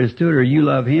all there is to it, or you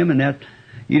love him, and that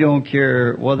you don't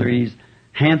care whether he's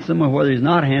handsome or whether he's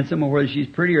not handsome, or whether she's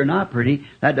pretty or not pretty,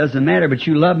 that doesn't matter, but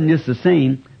you love him just the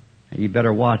same. You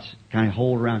better watch, kind of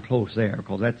hold around close there,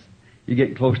 because you're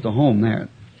getting close to home there.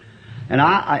 And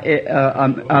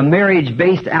a marriage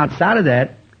based outside of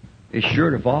that is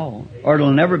sure to fall, or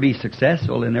it'll never be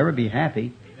successful, it'll never be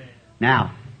happy.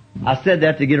 Now, I said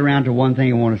that to get around to one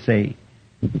thing I want to say.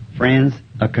 Friends,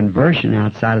 a conversion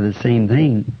outside of the same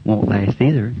thing won't last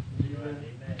either.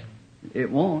 It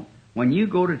won't. When you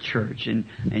go to church and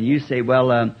you say,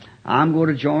 well, I'm going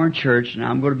to join church and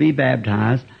I'm going to be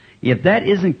baptized, if that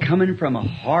isn't coming from a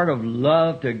heart of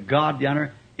love to God, the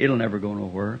honor, it'll never go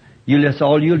nowhere.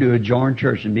 All you'll do is join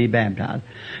church and be baptized.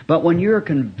 But when you're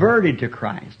converted to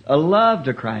Christ, a love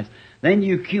to Christ, then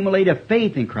you accumulate a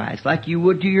faith in Christ, like you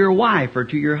would to your wife or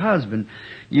to your husband.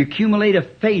 You accumulate a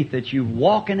faith that you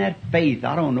walk in that faith.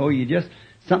 I don't know,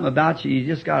 something about you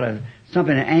just got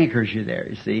something that anchors you there,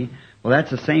 you see. Well,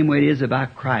 that's the same way it is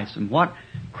about Christ. And what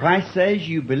Christ says,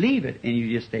 you believe it, and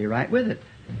you just stay right with it.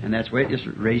 And that's where it just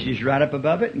raises you right up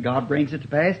above it, and God brings it to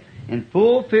pass and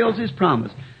fulfills His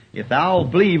promise. If thou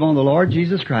believe on the Lord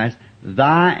Jesus Christ,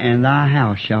 thy and thy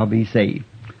house shall be saved.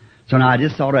 So now I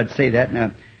just thought I'd say that.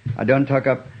 Now, I don't took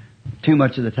up too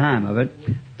much of the time of it,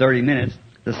 30 minutes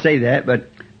to say that, but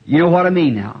you know what I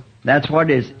mean now. That's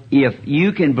what it is. If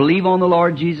you can believe on the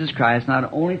Lord Jesus Christ,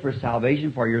 not only for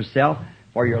salvation for yourself,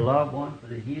 for your loved one, for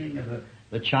the healing of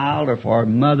the child, or for a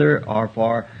mother, or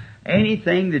for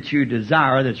anything that you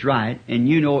desire that's right, and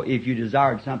you know if you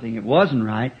desired something that wasn't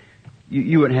right,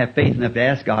 you wouldn't have faith enough to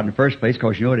ask God in the first place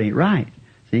because you know it ain't right.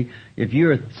 See, if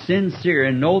you're sincere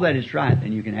and know that it's right,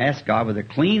 then you can ask God with a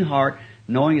clean heart,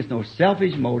 knowing it's no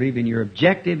selfish motive, and your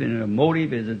objective and the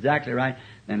motive is exactly right,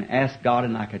 then ask God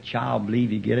and like a child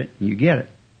believe you get it, and you get it.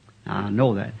 I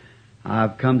know that.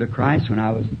 I've come to Christ when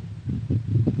I was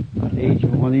about the age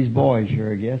of one of these boys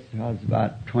here, I guess. I was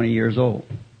about 20 years old.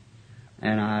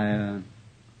 And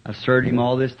I served Him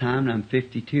all this time, and I'm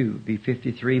 52. Be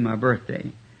 53 my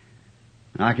birthday.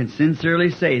 And I can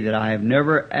sincerely say that I have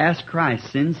never asked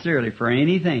Christ sincerely for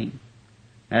anything.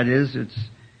 That is,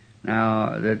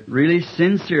 that really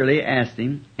sincerely asked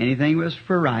Him. Anything was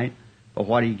for right, but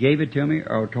what He gave it to me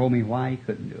or told me why He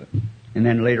couldn't do it. And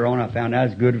then later on I found out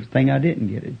it's a good thing I didn't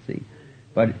get it, see.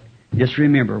 But just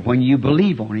remember, when you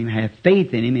believe on Him, have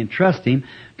faith in Him, and trust Him,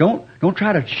 don't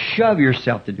try to shove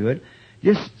yourself to do it.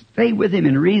 Just stay with Him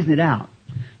and reason it out.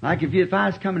 Like if I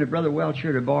was coming to Brother Welch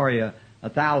here to borrow you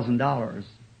 $1,000,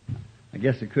 I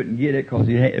guess I couldn't get it because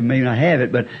he may not have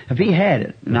it, but if he had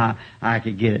it, and I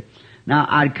could get it. Now,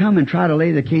 I'd come and try to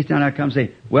lay the case down. I'd come and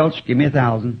say, Welch, give me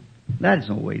 $1,000. That's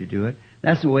no way to do it.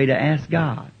 That's the way to ask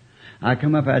God. I'd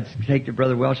come up, I'd take to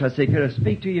Brother Welch. I'd say, could I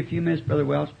speak to you a few minutes, Brother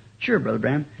Welch? Sure, Brother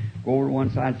Branham. Go over to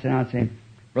one side, sit down and say,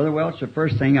 Brother Welch, the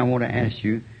first thing I want to ask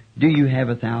you, do you have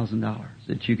 $1,000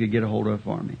 that you could get a hold of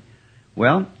for me?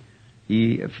 Well,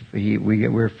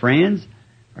 we're friends,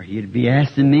 or he'd be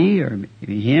asking me, or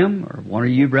maybe him, or one of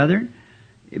you, brother.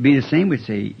 It'd be the same. We'd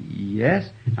say, yes.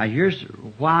 Now, here's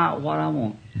what I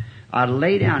want. I'd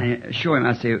lay down and show him.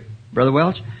 I'd say, Brother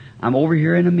Welch, I'm over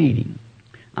here in a meeting.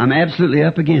 I'm absolutely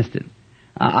up against it.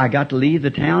 I got to leave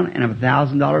the town, and I'm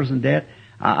 $1,000 in debt.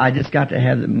 I just got to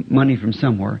have the money from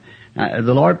somewhere.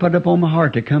 The Lord put it upon my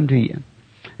heart to come to you.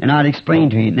 And I'd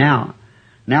explain to you. Now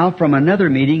from another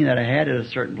meeting that I had at a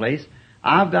certain place,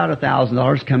 I've got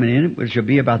 $1,000 coming in, which will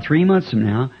be about 3 months from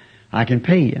now. I can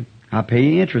pay you. I'll pay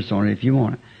you interest on it if you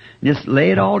want it. Just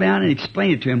lay it all down and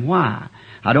explain it to him why.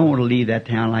 I don't want to leave that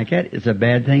town like that. It's a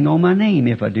bad thing on my name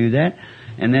if I do that.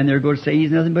 And then they're going to say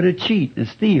he's nothing but a cheat and a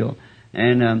steal.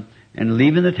 And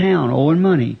leaving the town, owing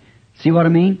money. See what I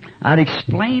mean? I'd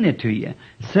explain it to you.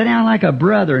 Sit down like a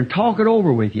brother and talk it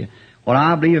over with you. Well,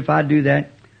 I believe if I do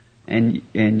that, and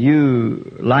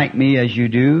you like me as you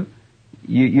do,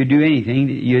 you do anything.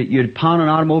 You'd pawn an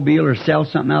automobile or sell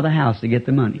something out of the house to get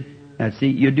the money. See,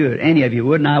 you'd do it. Any of you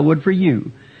would, and I would for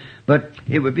you. But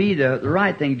it would be the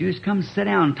right thing to do is come sit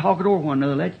down and talk it over one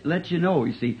another. Let you know,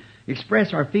 you see.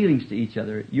 Express our feelings to each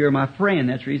other. You're my friend.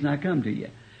 That's the reason I come to you.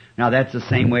 Now, that's the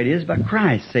same way it is about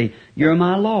Christ. Say, you're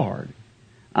my Lord.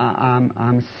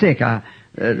 I'm sick.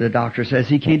 The doctor says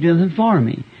he can't do anything for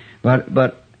me.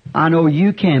 But I know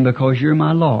you can because you're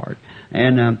my Lord.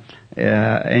 And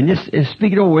just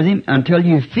speak it over with him until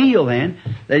you feel then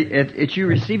that you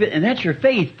receive it. And that's your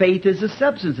faith. Faith is the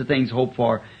substance of things hoped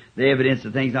for, the evidence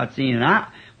of things not seen. And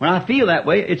when I feel that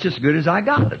way, it's as good as I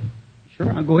got it. Sure,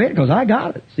 I'll go ahead because I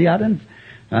got it. See,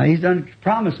 he's done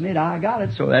promised me that I got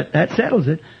it, so that settles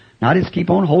it. Now I just keep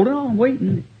on holding on,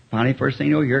 waiting. Finally, first thing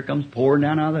you know, here it comes pouring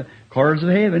down out of the corners of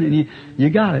heaven, and you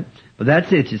got it. But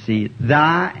that's it, you see.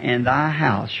 Thy and thy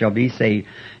house shall be saved.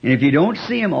 And if you don't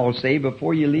see them all saved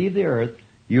before you leave the earth,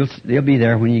 they'll be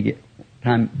there when you get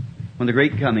time. When the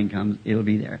great coming comes, it'll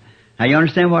be there. Now you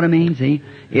understand what I mean? See,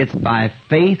 it's by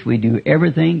faith we do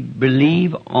everything.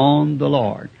 Believe on the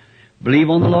Lord.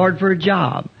 Believe on the Lord for a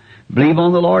job. Believe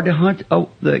on the Lord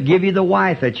to give you the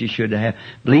wife that you should have.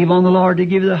 Believe on the Lord to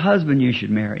give you the husband you should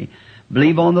marry.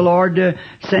 Believe on the Lord to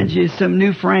send you some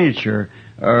new furniture.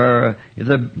 Or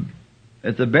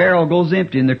if the barrel goes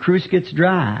empty and the cruise gets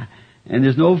dry and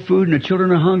there's no food and the children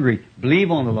are hungry,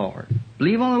 believe on the Lord.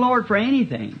 Believe on the Lord for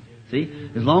anything. See,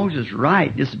 as long as it's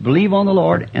right, just believe on the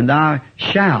Lord and thou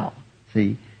shalt.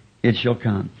 See, it shall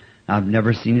come. I've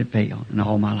never seen it fail in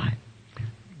all my life.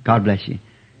 God bless you.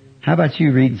 How about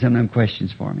you reading some of them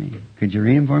questions for me? Could you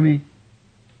read them for me?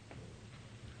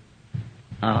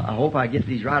 I hope I get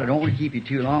these right. I don't want to keep you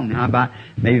too long now,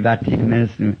 maybe about 10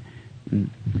 minutes,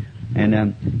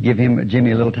 and give Jimmy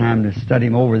a little time to study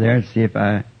them over there and see if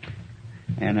I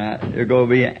And they're going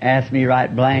to be ask me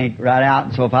right blank, right out.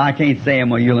 And so if I can't say them,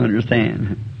 well, you'll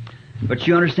understand. But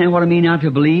you understand what I mean now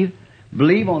to believe?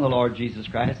 Believe on the Lord Jesus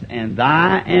Christ, and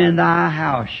thy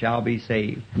house shall be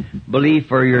saved. Believe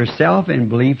for yourself and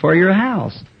believe for your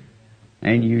house,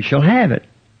 and you shall have it.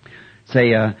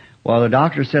 Say, well, the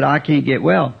doctor said I can't get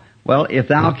well. Well, if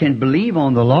thou can believe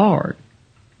on the Lord,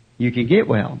 you can get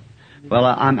well. Well,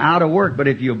 I'm out of work, but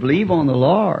if you believe on the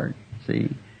Lord, see,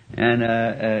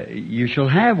 and you shall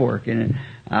have work. And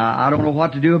I don't know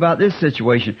what to do about this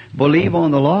situation. Believe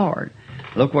on the Lord.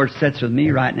 Look where it sits with me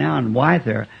right now and wife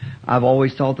there. I've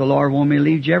always thought the Lord wanted me to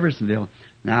leave Jeffersonville.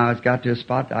 Now it's got to a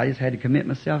spot I just had to commit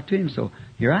myself to Him. So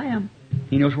here I am.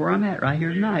 He knows where I'm at right here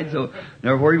tonight. So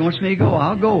where He wants me to go,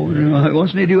 I'll go. What He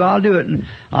wants me to do, I'll do it. And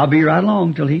I'll be right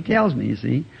along till He tells me, you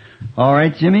see. All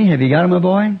right, Jimmy, have you got him, my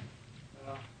boy?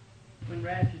 When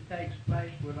rapture takes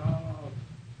place, would all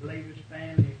believers'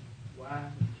 family,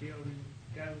 wives and children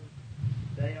go?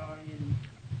 They are in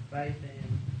faith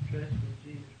and trust in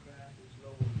Jesus Christ as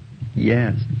Lord.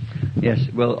 Yes. Yes.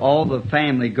 Well, all the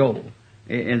family go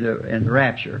in the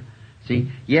rapture.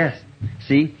 See? Yes.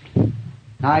 See?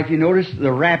 Now, if you notice,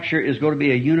 the rapture is going to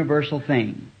be a universal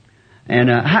thing. And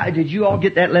did you all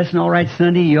get that lesson all right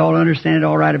Sunday? You all understand it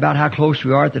all right about how close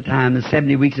we are at the time, the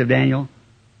 70 weeks of Daniel?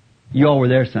 You all were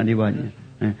there Sunday, wasn't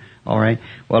you? All right.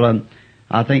 Well,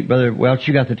 I think Brother Welch,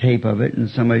 you got the tape of it, and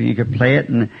some of you could play it,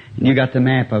 and you got the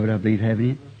map of it, I believe, haven't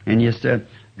you? And just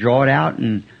draw it out,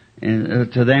 and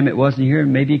to them it wasn't here,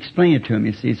 and maybe explain it to them,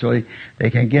 you see, so they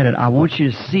can get it. I want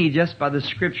you to see just by the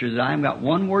Scriptures, I haven't got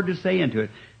one word to say into it.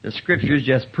 The Scriptures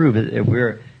just prove it, that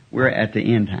we're at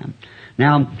the end time.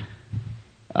 Now,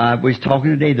 I was talking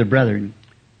today to the brethren.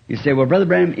 You say, well, Brother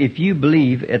Branham, if you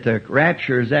believe that the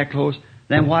rapture is that close,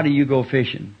 then why do you go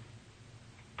fishing?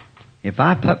 If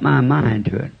I put my mind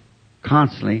to it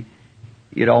constantly,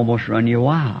 it'd almost run you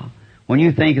wild. When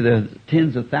you think of the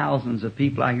tens of thousands of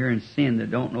people out here in sin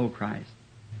that don't know Christ,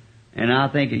 and I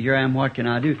think, here I am, what can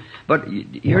I do? But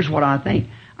here's what I think.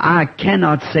 I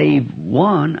cannot save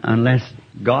one unless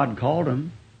God called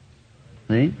him.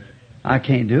 See? I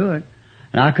can't do it.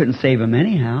 And I couldn't save him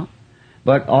anyhow.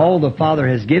 But all the Father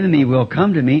has given me will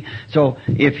come to me. So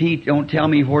if He don't tell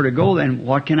me where to go, then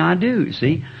what can I do?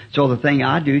 See? So the thing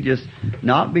I do, just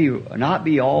not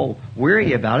be all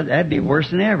weary about it. That'd be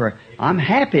worse than ever. I'm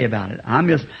happy about it. I'm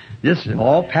just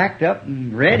all packed up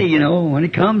and ready, you know. When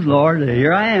it comes, Lord,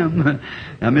 here I am.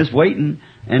 I'm just waiting.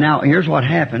 And now here's what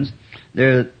happens.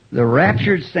 The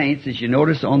raptured saints, as you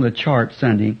notice on the chart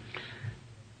Sunday.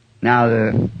 Now,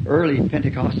 the early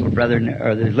Pentecostal brethren,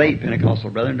 or the late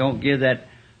Pentecostal brethren, don't give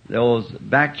those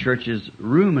back churches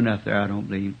room enough there, I don't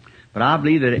believe. But I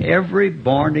believe that every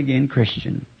born-again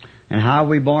Christian, and how are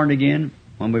we born again?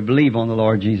 When we believe on the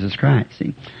Lord Jesus Christ,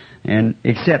 see? And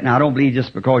except, now I don't believe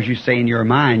just because you say in your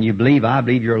mind you believe, I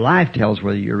believe your life tells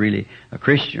whether you're really a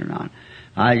Christian or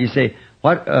not. You say,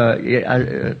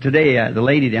 today, the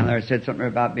lady down there said something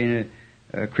about being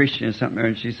a Christian or something,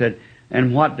 and she said,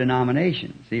 and what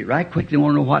denomination? See, right quick they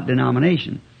want to know what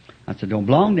denomination. I said, don't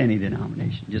belong to any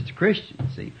denomination, just a Christian,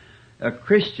 see. A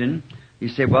Christian, you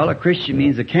say, well, a Christian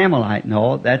means a Campbellite and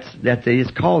all. They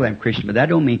just call them Christian, but that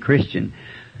don't mean Christian.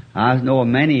 I know of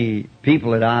many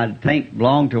people that I think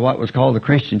belong to what was called the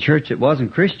Christian church that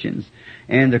wasn't Christians.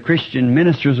 And the Christian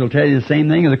ministers will tell you the same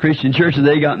thing of the Christian church.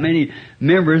 They got many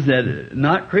members that are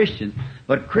not Christians.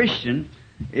 But Christian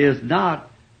is not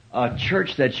a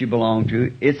church that you belong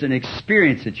to. It's an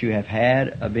experience that you have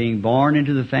had of being born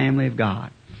into the family of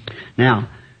God. Now,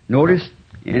 notice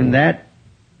in that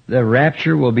the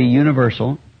rapture will be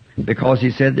universal, because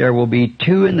He said there will be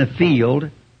two in the field,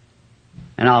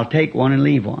 and I'll take one and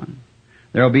leave one.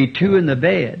 There will be two in the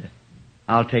bed.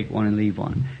 I'll take one and leave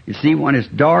one. You see, when it's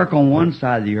dark on one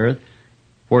side of the earth,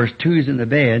 whereas two's in the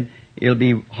bed, it'll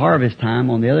be harvest time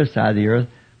on the other side of the earth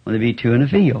when there'll be two in the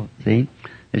field. See?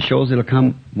 It shows it'll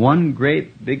come one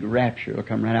great big rapture. It'll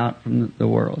come right out from the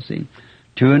world, see?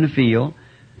 Two in the field,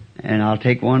 and I'll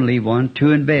take one, leave one.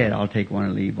 Two in bed, I'll take one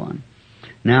and leave one.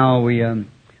 Now we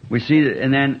see that,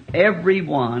 and then every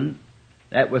one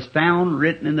that was found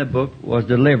written in the book was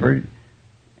delivered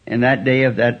in that day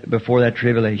of that, before that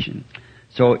tribulation.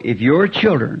 So if your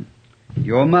children,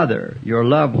 your mother, your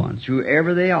loved ones,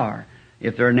 whoever they are,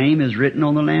 if their name is written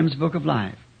on the Lamb's Book of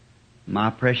Life,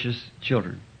 my precious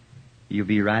children, you'll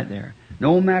be right there.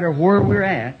 No matter where we're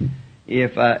at,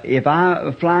 if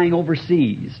I'm flying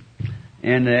overseas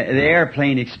and the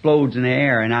airplane explodes in the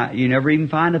air and you never even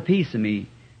find a piece of me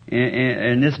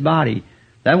in this body,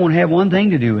 that won't have one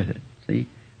thing to do with it. See?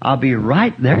 I'll be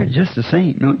right there just the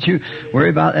same. Don't you worry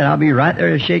about that. I'll be right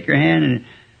there to shake your hand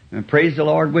And praise the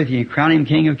Lord with you. And crown Him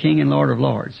King of Kings and Lord of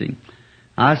Lords. See,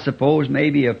 I suppose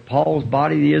maybe of Paul's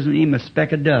body there isn't even a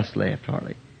speck of dust left,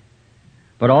 hardly.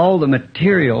 But all the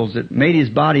materials that made his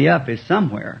body up is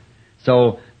somewhere.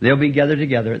 So they'll be gathered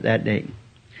together at that day.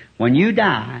 When you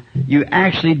die, you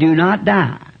actually do not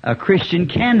die. A Christian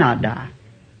cannot die.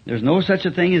 There's no such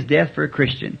a thing as death for a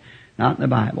Christian. Not in the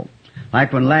Bible.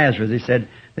 Like when Lazarus,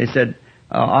 they said,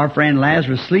 our friend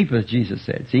Lazarus sleepeth, Jesus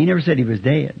said. See, he never said he was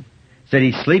dead. He said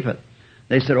he sleepeth.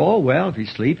 They said, oh, well, if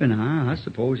he's sleeping, I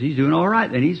suppose he's doing all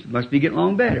right. Then he must be getting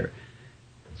along better.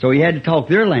 So he had to talk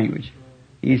their language.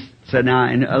 He said,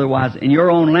 now, otherwise, in your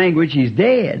own language, he's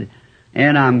dead.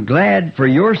 And I'm glad for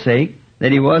your sake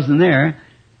that he wasn't there.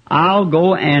 I'll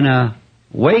go and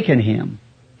waken him.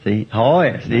 See? Oh,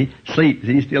 yeah, see? Sleep.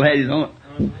 See, he still had his own.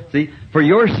 See? For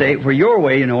your sake, for your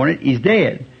way, he's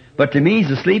dead. But to me,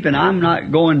 he's asleep, and I'm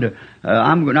not going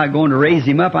to raise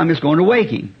him up. I'm just going to wake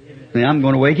him. See, I'm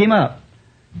going to wake him up.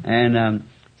 And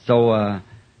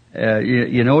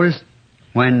you notice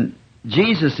when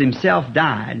Jesus Himself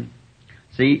died,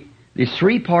 see, there's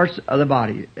three parts of the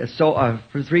body. So,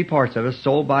 for three parts of it,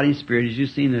 soul, body, and spirit. As you've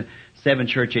seen the 7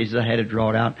 church ages, I had to draw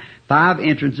it out. 5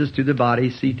 entrances to the body,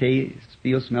 see, taste,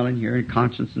 feel, smell, and hear, and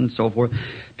conscience, and so forth,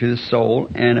 to the soul,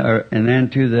 and then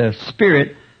to the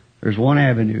spirit. There's one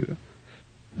avenue.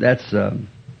 That's your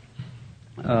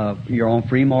own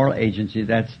free moral agency.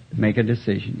 That's make a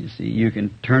decision. You see, you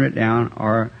can turn it down,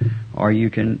 or you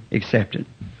can accept it.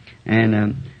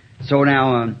 And so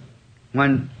now,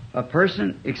 when a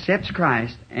person accepts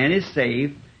Christ and is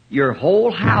saved, your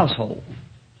whole household,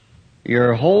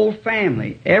 your whole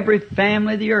family, every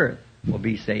family of the earth will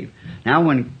be saved. Now,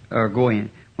 when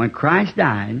Christ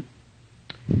died,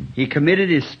 He committed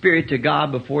His spirit to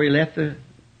God before He left the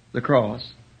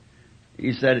cross.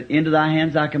 He said, into Thy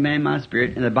hands I command my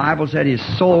spirit. And the Bible said His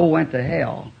soul went to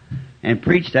hell and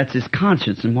preached. That's His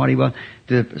conscience and what He was.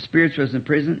 The spirit was in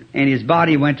prison, and His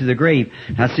body went to the grave.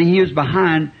 Now see, He was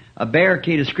behind a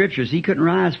barricade of Scriptures. He couldn't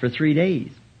rise for 3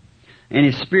 days. And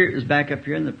His spirit was back up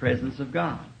here in the presence of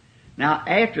God. Now,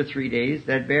 after 3 days,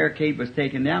 that barricade was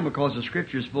taken down because the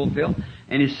Scriptures fulfilled,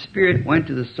 and His spirit went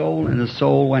to the soul, and the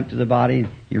soul went to the body.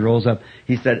 He rose up.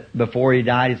 He said, before He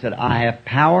died, He said, I have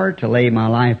power to lay my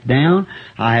life down.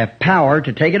 I have power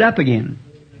to take it up again.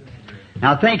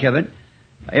 Now, think of it.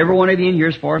 Every one of you in here,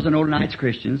 as far as I know tonight's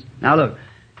Christians. Now, look.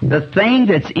 The thing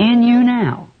that's in you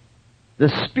now, the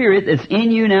spirit that's in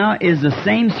you now, is the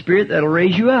same spirit that'll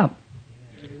raise you up.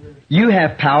 You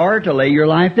have power to lay your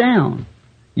life down.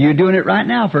 You're doing it right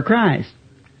now for Christ.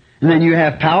 And then you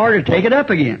have power to take it up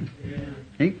again.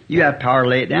 See? You have power to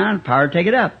lay it down, power to take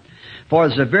it up. For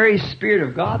it's the very Spirit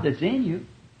of God that's in you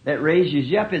that raises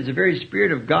you up. It's the very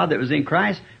Spirit of God that was in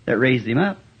Christ that raised Him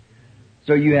up.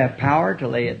 So you have power to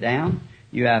lay it down.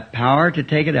 You have power to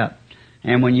take it up.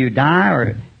 And when you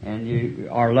die,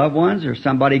 our loved ones, or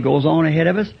somebody goes on ahead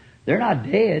of us, they're not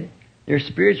dead. They're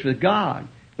spirits with God.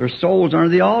 Their souls under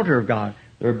the altar of God.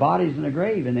 Their bodies in the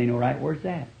grave, and they know right where it's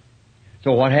at.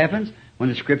 So what happens when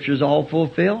the Scripture's all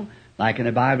fulfilled? Like in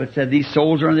the Bible it said, these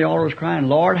souls are on the altar crying,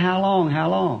 Lord, how long, how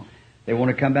long? They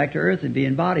want to come back to earth and be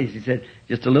in bodies. He said,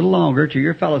 just a little longer to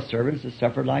your fellow servants that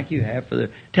suffered like you have for the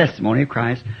testimony of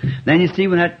Christ. Then you see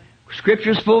when that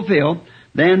Scripture's fulfilled,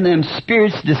 then them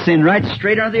spirits descend right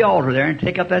straight under the altar there and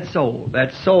take up that soul.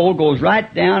 That soul goes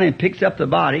right down and picks up the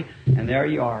body, and there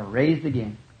you are, raised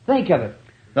again. Think of it.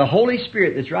 The Holy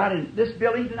Spirit that's right in this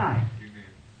building tonight,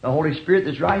 the Holy Spirit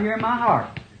that's right here in my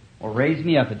heart, will raise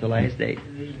me up at the last day.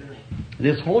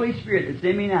 This Holy Spirit that's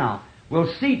in me now will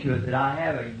see to it that I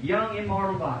have a young,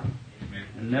 immortal body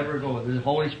and never go. This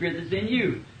Holy Spirit that's in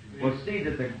you will see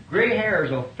that the gray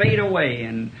hairs will fade away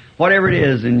and whatever it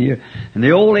is, and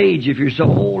the old age, if you're so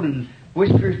old and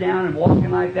whiskers down and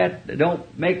walking like that,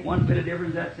 don't make one bit of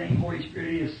difference. That same Holy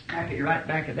Spirit is smack you right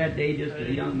back at that day, just as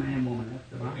a young man, woman. That's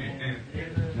the Bible.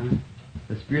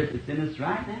 The Spirit that's in us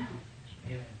right now.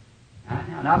 Right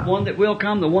now. Not one that will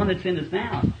come, the one that's in us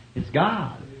now. It's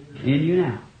God in you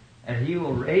now. And He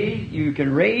will you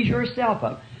can raise yourself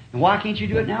up. And why can't you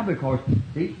do it now? Because,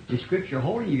 see, the Scripture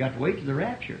holding you got to wait to the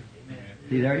rapture.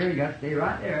 See, there you got to stay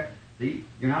right there. See,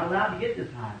 you're not allowed to get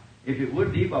this high. If it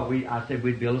would be, well, I said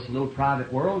we'd build us a little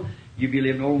private world. You'd be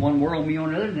living over one world, me on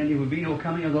another, and then there would be no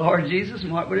coming of the Lord Jesus,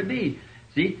 and what would it be?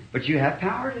 See? But you have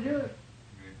power to do it.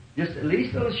 Just at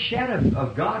least a little shadow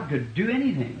of God could do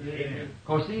anything.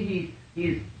 Because, see, He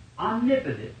is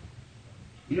omnipotent.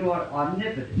 You know what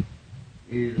omnipotent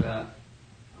is?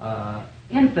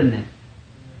 Infinite.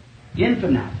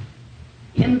 Infinite.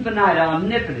 Infinite,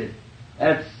 omnipotent.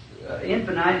 That's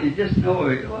infinite is just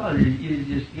you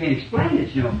just can't explain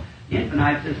it, you know.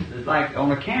 Infinite is like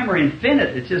on a camera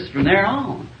infinite. It's just from there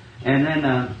on. And then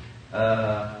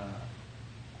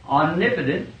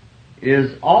omnipotent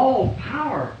is all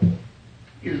powerful.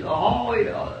 Is all.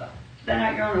 Stand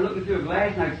out here and looking through a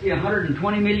glass, and I can see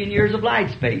 120 million years of light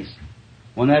space.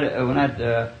 When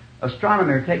that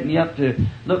astronomer take me up to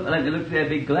let me look through that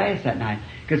big glass that night,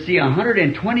 could see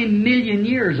 120 million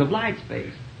years of light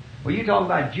space. Well, you talk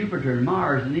about Jupiter and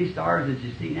Mars and these stars that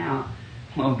you see now.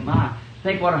 Oh my!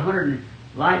 Think what 100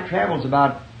 light travels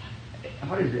about.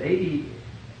 What is it?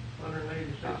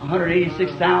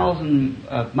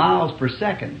 186,000 miles per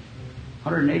second.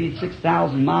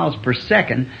 186,000 miles per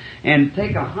second, and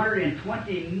take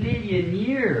 120 million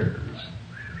years.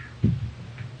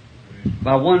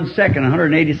 By 1 second,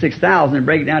 186,000, and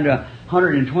break it down to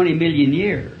 120 million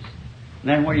years. And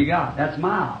then what you got? That's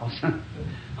miles.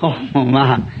 Oh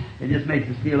my! It just makes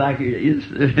us feel like you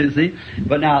see.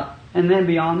 But now, and then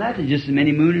beyond that, there's just as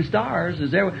many moon and stars as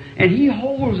there. And He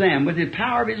holds them with the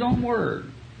power of His own Word.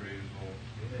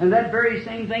 And that very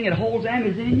same thing that holds them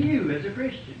is in you as a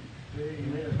Christian.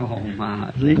 Oh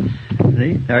my! See,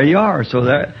 there you are. So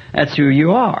that's who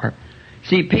you are.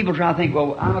 See, people try to think,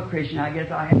 well, I'm a Christian. I guess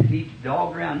I have to be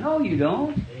dogged around. No, you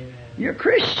don't. You're a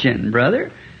Christian,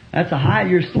 brother. That's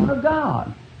you're Son of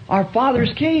God. Our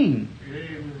Father's King.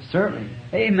 Certainly.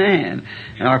 Amen.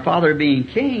 And our Father being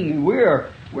King, we're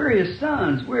His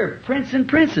sons. We're Prince and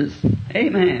Princess.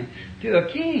 Amen. To a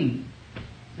King.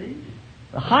 See?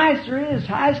 The highest there is,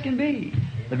 highest can be.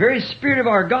 The very Spirit of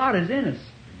our God is in us.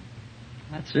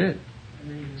 That's it.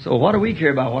 So what do we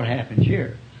care about what happens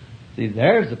here? See,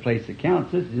 there's the place that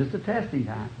counts. This is just a testing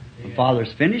time. When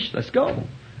Father's finished, let's go.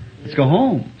 Let's go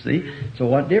home. See? So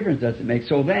what difference does it make?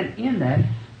 So then in that,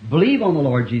 believe on the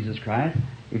Lord Jesus Christ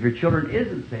if your children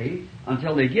isn't saved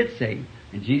until they get saved.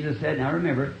 And Jesus said, now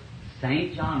remember,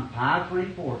 St. John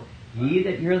 5:24, He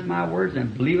that heareth my words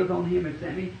and believeth on Him that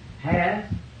sent me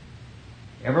hath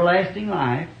everlasting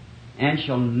life and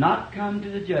shall not come to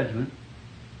the judgment.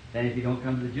 Then if you don't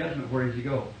come to the judgment, where does he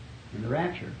go? In the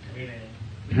rapture. Amen.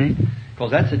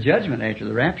 Because that's a judgment after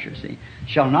the rapture, see.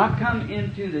 Shall not come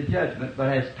into the judgment,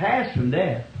 but has passed from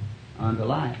death unto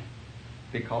life,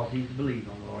 because he's believed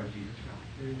on the Lord Jesus Christ.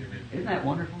 Isn't that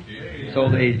wonderful? Yeah.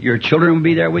 So your children will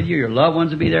be there with you, your loved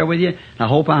ones will be there with you, and I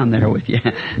hope I'm there with you.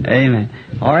 Amen.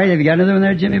 All right, have you got another one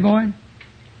there, Jimmy boy?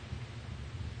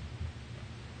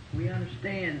 We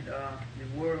understand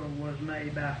the world was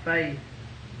made by faith.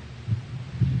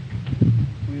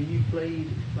 Will you please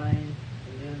explain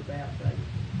a little about faith?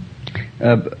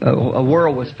 A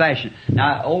world was fashioned.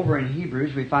 Now, over in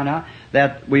Hebrews, we find out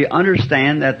that we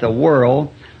understand that the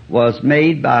world was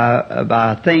made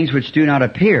by things which do not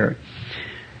appear.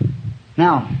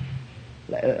 Now,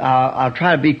 I'll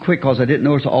try to be quick because I didn't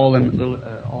notice all them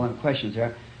questions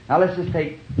there. Now, let's just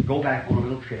go back on a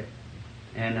little trip,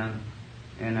 and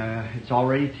it's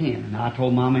already 10. And I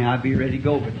told Mommy I'd be ready to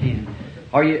go for 10.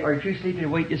 Are you too sleepy to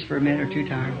wait just for a minute or too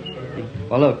tired?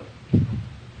 Well, look.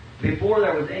 Before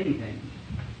there was anything,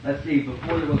 let's see,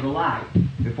 before there was a light,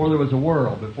 before there was a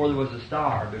world, before there was a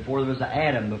star, before there was an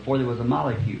atom, before there was a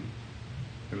molecule,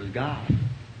 there was God.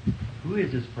 Who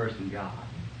is this person, God?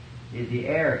 Is he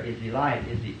air? Is he light?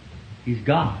 He's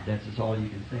God. That's just all you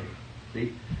can say.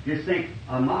 See? Just think,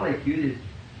 a molecule is,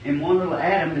 in one little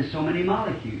atom, there's so many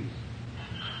molecules.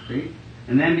 See?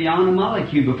 And then beyond a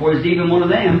molecule, before there's even one of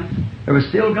them, there was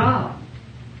still God.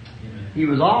 He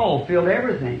was all, filled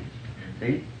everything.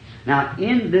 See? Now,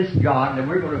 in this God, and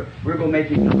we're going to make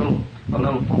it a little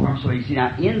form. So you see,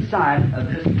 now inside of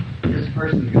this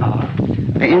person, God,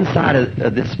 inside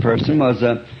of this person was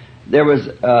there was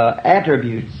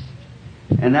attributes,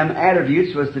 and them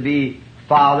attributes was to be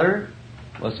Father,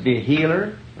 was to be a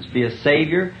healer, was to be a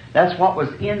Savior. That's what was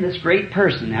in this great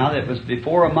person. Now, that was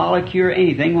before a molecule or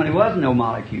anything, when there was no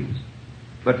molecules,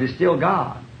 but there's still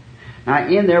God. Now,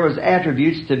 in there was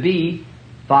attributes to be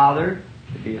Father,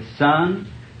 to be a Son,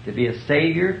 to be a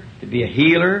Savior, to be a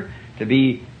healer, to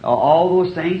be all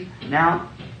those things.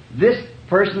 Now, this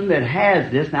person that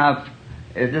has this,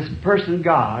 this person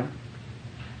God,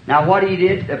 now what he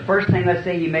did, the first thing, let's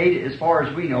say he made, as far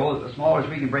as we know, as small as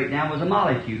we can break down, was a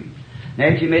molecule. Now,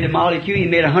 after he made a molecule, he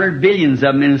made 100 billions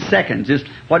of them in a second. Just,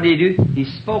 what did he do? He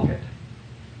spoke it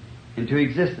into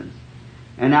existence.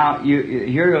 And now,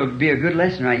 here would be a good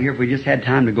lesson right here if we just had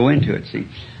time to go into it, see.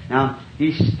 Now,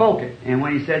 he spoke it, and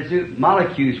when he said so,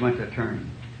 molecules went to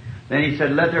turning. Then he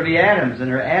said, let there be atoms, and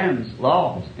there are atoms,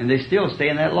 laws, and they still stay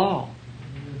in that law.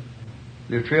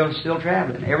 They're still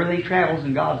traveling. Everything travels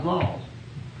in God's laws.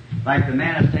 Like the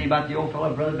man I was telling you about, the old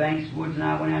fellow, Brother Banks Woods, and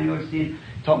I went out and you see him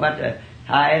talking about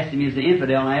I asked him, he's an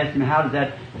infidel, and I asked him, how does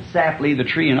that sap leave the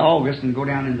tree in August and go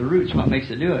down in the roots? What makes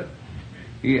it do it?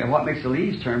 What makes the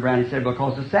leaves turn brown? He said,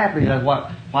 because the sap leaves.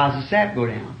 Why does the sap go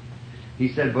down? He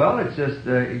said, well, it's just,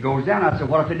 it goes down. I said,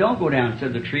 what if it don't go down? He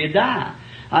said, the tree would die.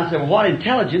 I said, well, what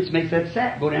intelligence makes that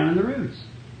sap go down in the roots?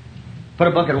 Put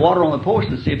a bucket of water on the post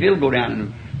and see if it'll go down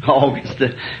in August.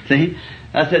 See?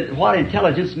 I said, what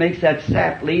intelligence makes that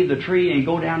sap leave the tree and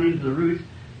go down into the roots?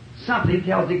 Something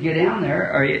tells it to get down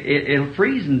there, or it'll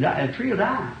freeze and die, the tree will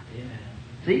die. Yeah.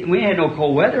 See, we had no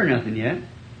cold weather or nothing yet.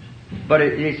 But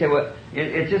they say, well,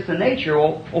 it's just the nature.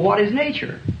 Well, what is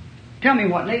nature? Tell me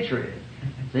what nature is.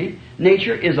 See?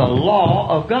 Nature is a law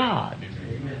of God.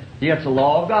 Amen. See, it's a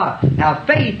law of God. Now,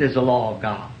 faith is a law of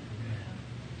God.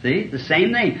 See? The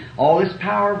same thing. All this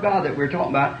power of God that we're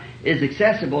talking about is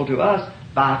accessible to us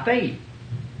by faith.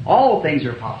 All things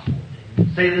are possible.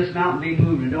 Say this mountain be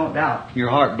moved and don't doubt in your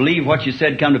heart. Believe what you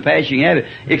said come to pass, you can have it.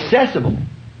 Accessible.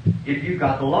 If you've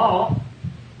got the law,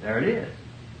 there it is.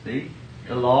 See?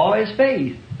 The law is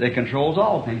faith that controls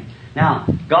all things. Now,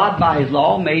 God by His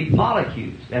law made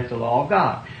molecules. That's the law of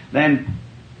God. Then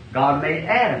God made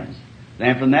atoms.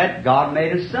 Then from that, God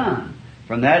made a sun.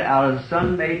 From that, out of the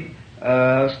sun made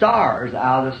stars.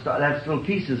 Out of the that's little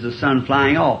pieces of the sun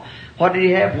flying off. What did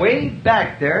He have way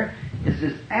back there is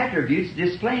His attributes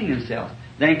displaying themselves.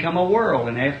 Then come a world,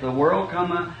 and after the world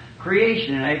come a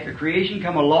creation, and after creation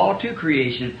come a law to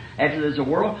creation. After there's a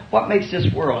world, what makes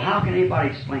this world? How can anybody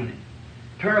explain it?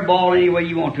 Turn a ball any way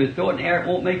you want to. Throw it in the air, it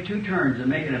won't make two turns. And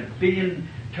make it 1 billion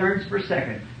turns per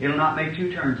second. It'll not make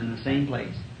two turns in the same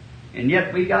place. And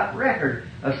yet we got record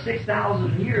of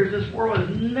 6,000 years. This world has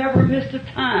never missed a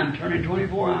time, turning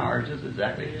 24 hours, just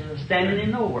exactly, standing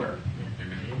in nowhere.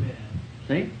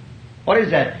 See? What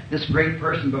is that? This great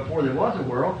person before there was a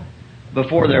world.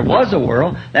 Before there was a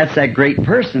world, that's that great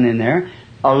person in there.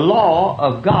 A law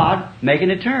of God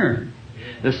making a turn.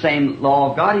 The same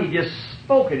law of God, He just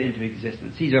spoke it into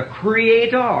existence. He's a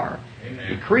creator.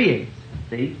 Amen. He creates.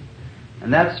 See?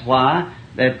 And that's why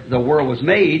that the world was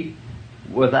made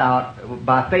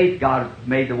by faith. God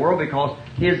made the world because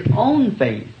His own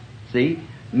faith, see,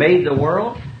 made the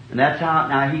world. And that's how,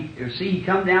 now He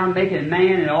come down making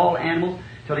man and all animals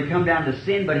till He come down to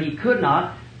sin, but He could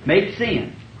not make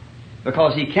sin.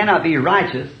 Because He cannot be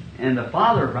righteous and the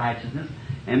Father of righteousness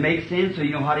and make sin, so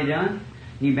you know what He done?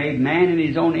 He made man in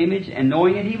His own image, and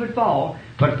knowing it, He would fall,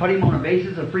 but put him on a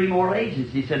basis of free moral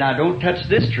agency. He said, now don't touch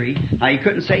this tree. Now He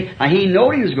couldn't say, now He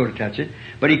knew He was going to touch it,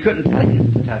 but He couldn't tell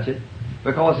him to touch it,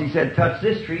 because He said, touch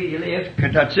this tree and you live,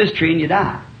 touch this tree and you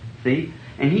die. See?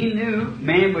 And He knew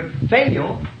man would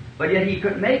fail, but yet He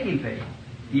couldn't make him fail.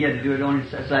 He had to do it on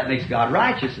Himself, so that makes God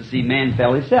righteous. To see, man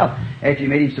fell himself. After He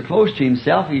made him so close to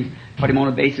Himself, He put him on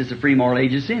a basis of free moral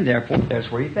agency, and therefore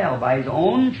that's where he fell. By his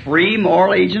own free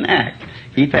moral agent act,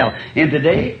 he fell. And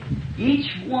today, each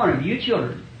one of you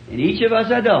children, and each of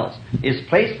us adults, is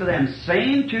placed for them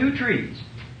same two trees.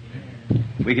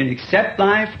 We can accept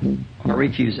life or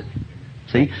refuse it.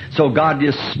 See? So God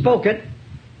just spoke it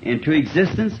into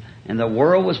existence, and the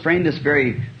world was framed. This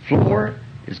very floor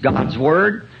is God's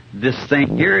Word. This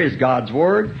thing here is God's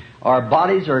Word. Our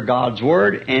bodies are God's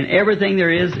Word, and everything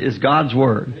there is God's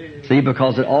Word. See,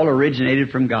 because it all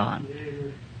originated from God.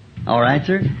 All right,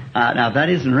 sir? Now, if that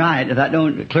isn't right, if that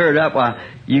don't clear it up, why,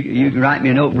 you can write me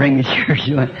a note, bring me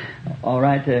here. All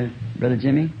right, Brother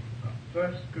Jimmy?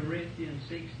 1 Corinthians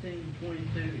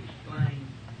 16:22 explains.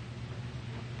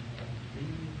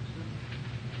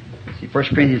 See, 1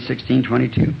 Corinthians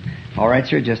 16:22. All right,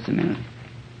 sir, just a minute.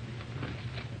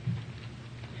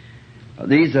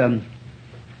 These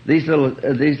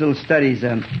little studies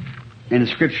in the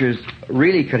Scriptures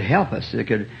really could help us. It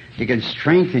can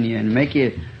strengthen you and make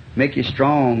you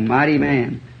strong, mighty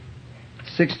man.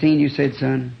 16, you said,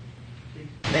 son.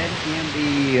 That can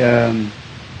be.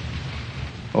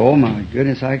 Oh my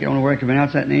goodness! I don't know where I can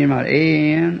pronounce that name.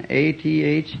 Anathema.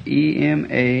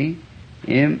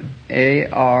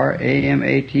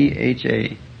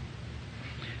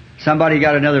 Somebody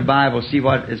got another Bible. See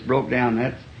what is broke down.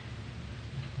 That's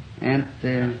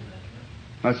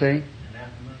what's say?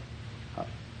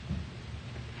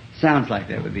 Sounds like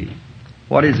that would be.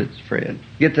 What is it, Fred?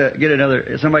 Get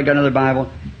another. Somebody got another Bible?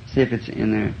 See if it's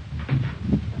in there.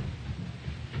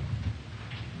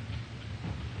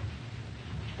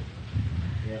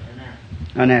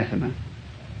 Anathema.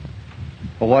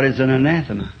 Well, what is an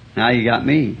anathema? Now you got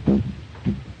me.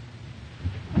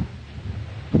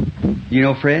 You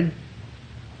know, Fred?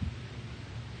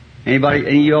 Anybody?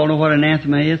 Any of you all know what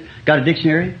anathema is? Got a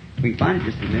dictionary? We can find it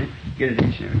just in a minute. Get a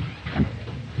dictionary.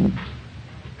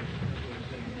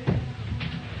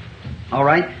 All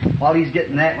right. While he's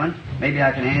getting that one, maybe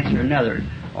I can answer another.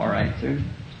 All right, Sue.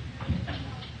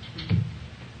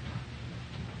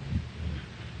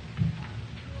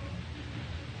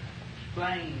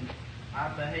 Explain. I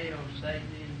beheld Satan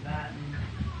in lightning,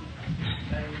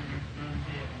 failing from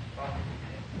heaven, falling from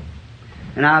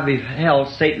heaven. And I beheld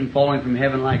Satan falling from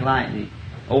heaven like lightning.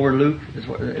 Over Luke, is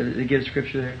what it gives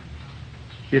scripture there.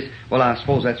 Yes. Well, I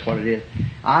suppose that's what it is.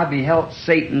 I beheld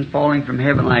Satan falling from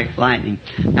heaven like lightning.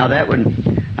 Now that would,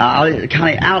 I'll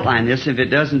kind of outline this. If it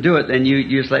doesn't do it, then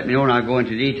you just let me know and I'll go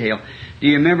into detail. Do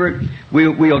you remember?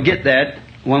 We'll get that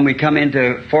when we come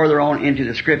into further on into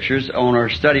the scriptures on our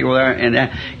study over there.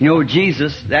 And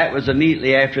Jesus, that was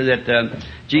immediately after that.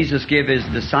 Jesus gave his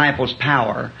disciples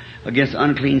power against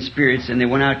unclean spirits, and they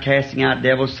went out casting out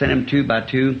devils, sent them 2 by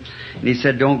 2. And he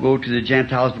said, don't go to the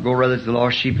Gentiles, but go rather to the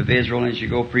lost sheep of Israel, and as you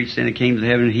go preach in the kingdom of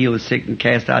heaven, and heal the sick, and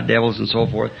cast out devils, and so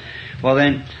forth. Well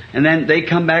then, and then they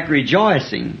come back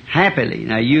rejoicing, happily.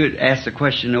 Now you had asked the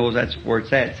question, knows that's where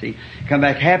it's at, see. Come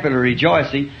back happily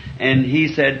rejoicing, and he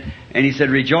said,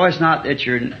 rejoice not that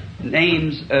your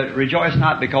names, rejoice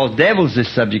not because devils is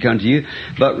subject unto you,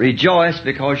 but rejoice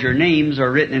because your names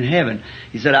are written in heaven.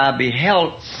 He said, I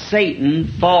beheld Satan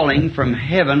falling from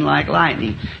heaven like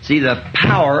lightning. See, the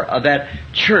power of that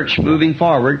church moving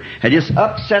forward had just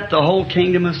upset the whole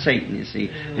kingdom of Satan, you see.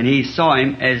 And he saw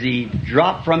him as he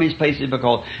dropped from his places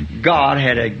because God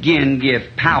had again give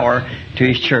power to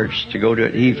his church to go to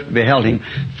it. He beheld him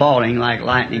falling like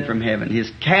lightning from heaven.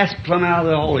 His cast plumb out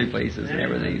of the holy places and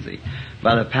everything, you see.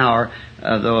 By the power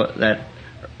of that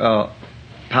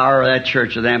power of that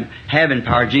church, of them having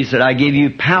power. Jesus said, I give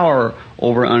you power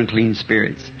over unclean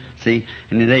spirits. See?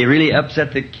 And they really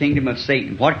upset the kingdom of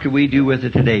Satan. What could we do with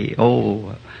it today?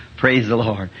 Oh, praise the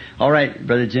Lord. All right,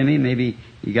 Brother Jimmy, maybe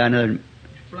you got another...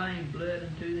 Flame blood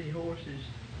into the horse's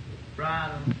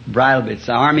bridle. Bridle bits,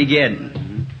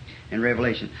 Armageddon in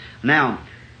Revelation. Now,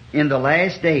 in the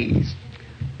last days,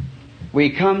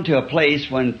 we come to a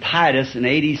place when Titus in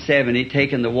AD 70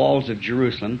 taken the walls of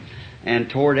Jerusalem and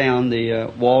tore down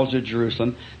the walls of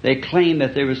Jerusalem. They claimed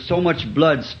that there was so much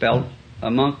blood spilt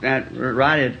among that,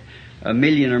 right at 1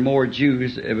 million or more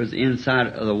Jews. It was inside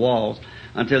of the walls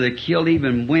until they killed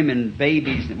even women,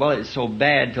 babies. Well, it's so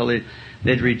bad till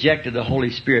they'd rejected the Holy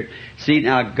Spirit. See,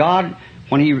 now God,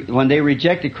 when they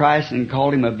rejected Christ and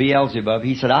called him a Beelzebub,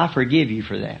 he said, I forgive you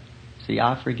for that. See,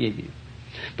 I forgive you.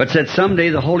 But said someday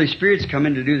the Holy Spirit's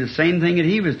coming to do the same thing that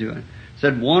he was doing.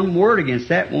 Said one word against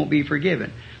that won't be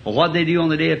forgiven. Well, what they do on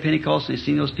the day of Pentecost, they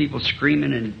seen those people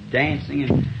screaming and dancing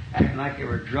and acting like they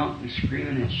were drunk and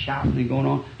screaming and shouting and going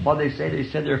on. What they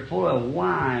said they're full of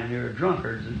wine, they're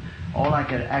drunkards, and all like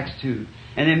that, Acts 2.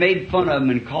 And they made fun of them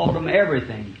and called them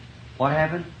everything. What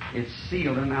happened? It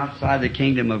sealed them outside the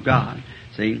kingdom of God.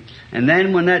 See? And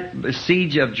then when that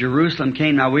siege of Jerusalem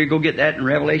came, now we'll go get that in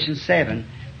Revelation 7.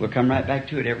 We'll come right back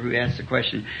to it after we ask the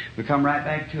question. We'll come right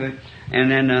back to it. And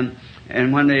then,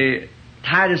 and when the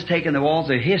Titus taken the walls,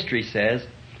 the history says,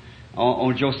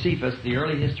 on Josephus, the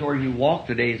early historian who walked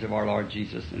the days of our Lord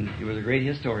Jesus, and he was a great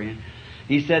historian,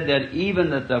 he said that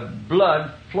even that the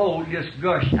blood flowed, just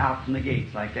gushed out from the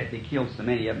gates like that. They killed so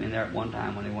many of them in there at one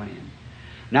time when they went in.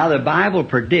 Now the Bible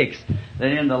predicts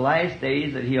that in the last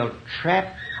days that he'll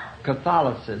trap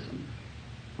Catholicism,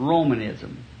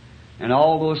 Romanism, and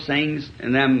all those things,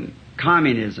 and them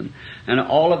communism, and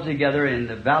all of together in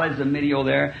the valleys of Medio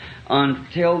there,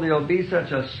 until there'll be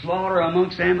such a slaughter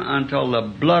amongst them, until the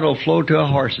blood will flow to a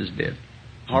horse's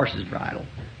bridle.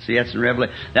 See, that's in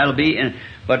Revelation. That'll be in,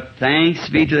 but thanks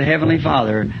be to the Heavenly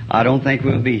Father, I don't think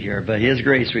we'll be here, but His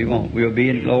grace we won't. We'll be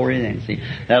in glory then. See,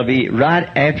 that'll be right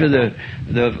after the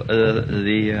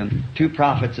two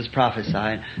prophets is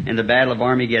prophesied in the battle of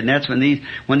Armageddon. That's when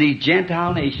these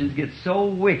Gentile nations get so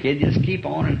wicked, just keep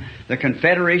on, and the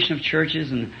confederation of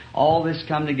churches and all this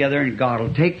come together, and God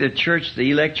will take the church,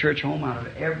 the elect church home out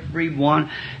of every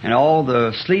one, and all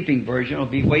the sleeping virgin will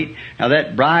be waiting. Now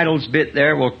that bridle's bit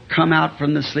there will come out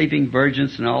from the sleeping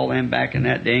virgins and all them back in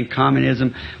that day in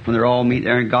communism when they're all meet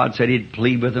there, and God said He'd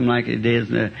plead with them like it is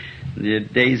in the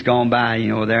days gone by,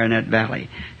 there in that valley.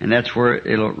 And that's where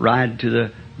it'll ride to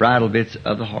the bridle bits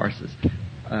of the horses.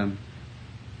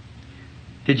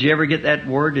 Did you ever get that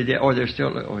word? Or there's still...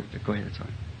 Oh, go ahead,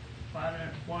 sorry.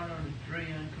 One of the three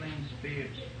unclean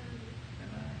spirits.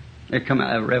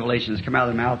 Revelations come out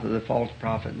of the mouth of the false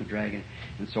prophet and the dragon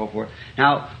and so forth.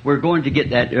 Now, we're going to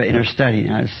get that in our study.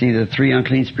 Now, see the three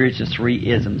unclean spirits, the three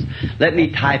isms. Let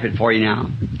me type it for you now.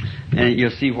 And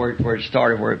you'll see where it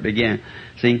started, where it began.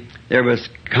 See, there was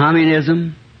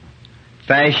communism,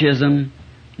 fascism,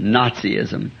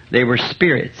 Nazism. They were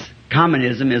spirits.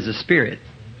 Communism is a spirit.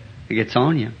 It gets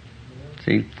on you.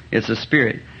 See, it's a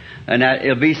spirit, and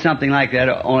it'll be something like that.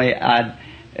 Only that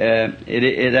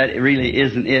really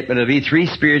isn't it, but it'll be three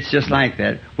spirits just like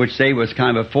that, which they was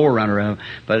kind of a forerunner of.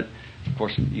 But of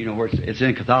course, you know where it's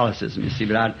in Catholicism, you see.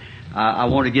 But I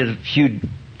want to get a few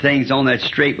things on that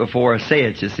straight before I say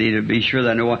it, you see, to be sure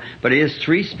that I know what. But it is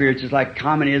three spirits, just like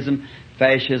communism,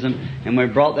 fascism, and when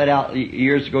we brought that out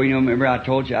years ago, you know, remember I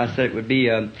told you, I said it would be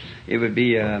a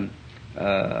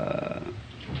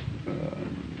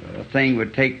thing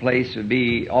would take place, would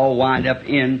be all wind up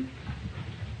in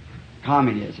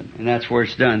communism, and that's where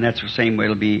it's done. That's the same way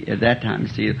it'll be at that time.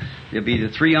 See, it'll be the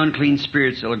three unclean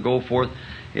spirits that'll go forth.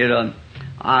 It'll,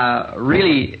 I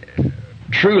really,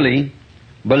 truly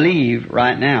believe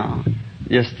right now,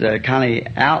 just kind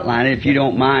of outline it, if you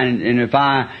don't mind, and if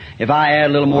I add a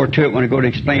little more to it when I go to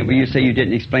explain it, well, you say you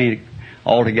didn't explain it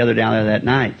altogether down there that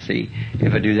night. See,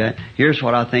 if I do that, here's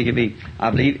what I think it'd be. I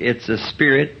believe it's a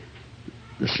spirit,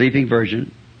 the sleeping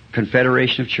virgin,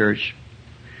 Confederation of Church,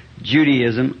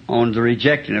 Judaism on the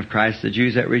rejecting of Christ, the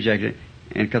Jews that rejected it,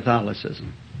 and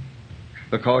Catholicism.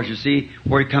 Because you see,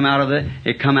 where it come out of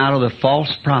it come out of the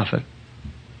false prophet.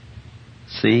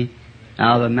 See?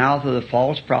 Out of the mouth of the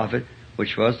false prophet,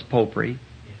 which was the popery,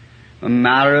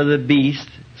 out of the beast,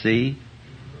 see?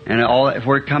 And all that,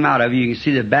 where it come out of, you can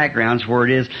see the backgrounds where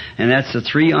it is, and that's the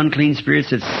three unclean spirits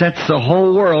that sets the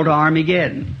whole world to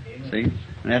Armageddon. See?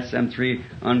 And that's them three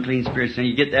unclean spirits. And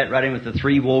you get that right in with the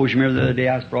three woes. Remember the other day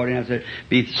I was brought in, I said,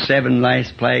 be 7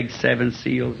 last plagues, 7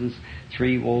 seals, and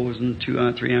 3 woes, and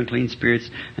 3 unclean spirits.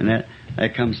 And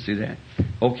that comes through that.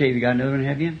 Okay, you got another one,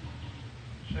 have you?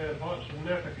 Said, what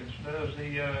significance does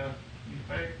the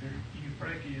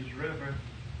Euphrates River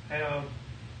have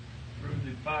through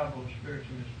the Bible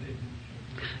spiritual speaking?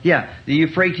 Yeah, the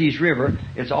Euphrates River,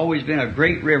 it's always been a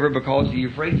great river because the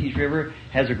Euphrates River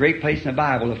has a great place in the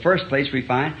Bible. The first place we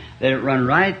find that it run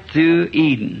right through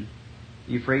Eden.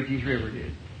 The Euphrates River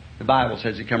did. The Bible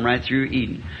says it come right through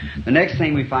Eden. The next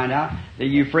thing we find out, the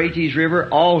Euphrates River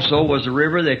also was a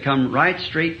river that come right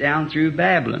straight down through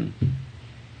Babylon.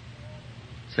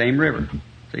 Same river.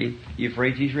 See?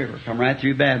 Euphrates River. Come right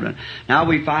through Babylon. Now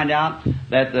we find out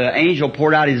that the angel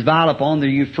poured out his vial upon the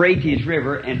Euphrates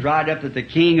River and dried up that the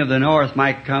king of the north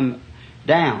might come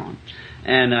down.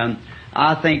 And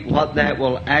I think what that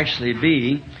will actually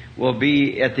be will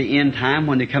be at the end time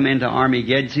when they come into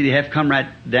Armageddon. See, they have to come right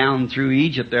down through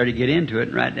Egypt there to get into it,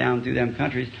 and right down through them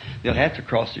countries. They'll have to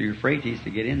cross the Euphrates to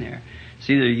get in there.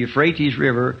 See, the Euphrates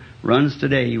River runs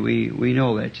today. We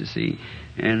know that, you see.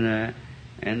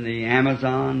 And the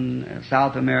Amazon,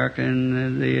 South America,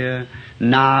 and the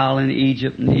Nile and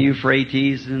Egypt, and the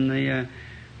Euphrates, and the,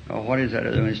 what is that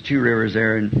other one? There's 2 rivers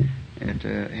there, and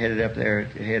it headed up there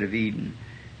at the head of Eden.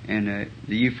 And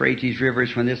the Euphrates River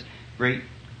is when this great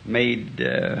made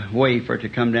way for it to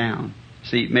come down.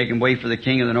 See, making way for the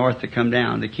king of the north to come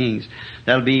down, the kings.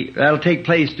 That'll take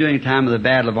place during the time of the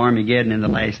Battle of Armageddon in the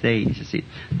last days, you see,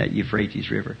 that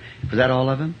Euphrates River. Was that all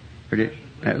of them?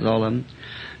 That was all of them?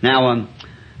 Now,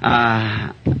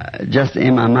 just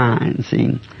in my mind,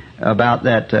 see, about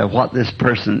that, what this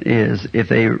person is, if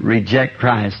they reject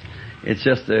Christ, it's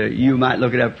just you might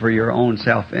look it up for your own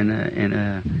self in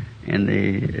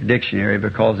the dictionary,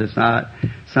 because it's not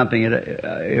something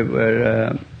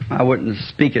I wouldn't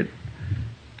speak it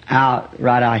out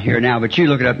right out here now, but you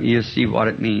look it up and you see what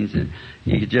it means. And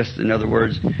you could just, in other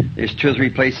words, there's 2 or 3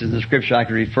 places in the Scripture I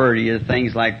could refer to you,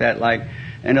 things like that, like,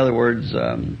 in other words,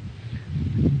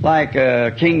 like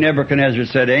King Nebuchadnezzar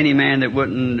said, any man that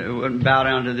wouldn't bow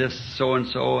down to this so and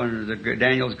so, and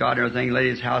Daniel's God and everything, let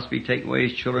his house be taken away,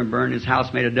 his children burned, his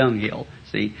house made a dunghill.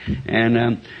 See,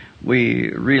 and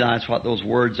we realize what those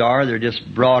words are. They're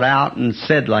just brought out and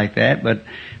said like that. But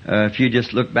if you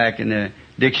just look back in the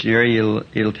dictionary,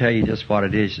 it'll tell you just what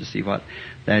it is. To see what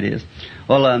that is.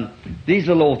 Well, these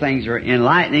little old things are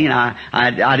enlightening, and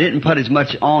I didn't put as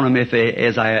much on them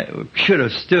as I should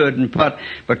have stood and put,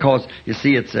 because you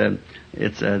see it's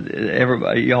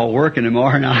everybody, y'all working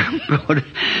tomorrow, and I'm going to,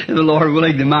 the Lord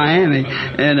willing, to Miami,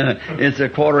 and it's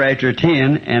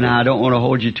 10:15, and I don't want to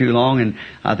hold you too long, and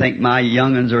I think my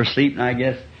young'uns are asleep, and I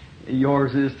guess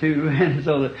yours is too, and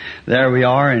so there we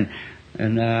are, and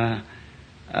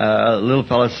little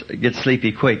fellas get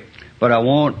sleepy quick. But I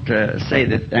won't say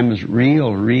that them was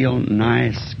real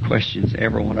nice questions,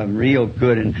 every one of them, real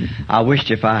good. And I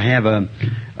wished if I have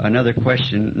another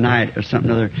question night or something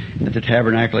other at the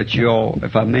tabernacle that you all,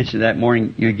 if I mentioned that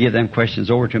morning, you'd give them questions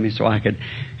over to me so I could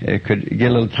get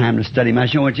a little time to study them.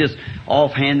 You know, it's just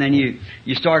offhand, then you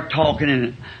start talking,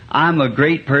 and I'm a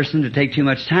great person to take too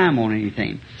much time on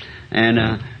anything.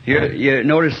 And here, you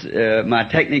notice my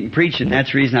technique in preaching,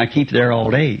 that's the reason I keep there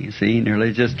all day, see,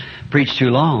 nearly just preach too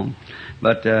long.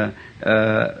 But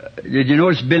did you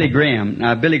notice Billy Graham?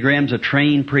 Now, Billy Graham's a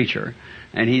trained preacher,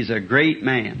 and he's a great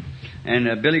man.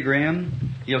 And Billy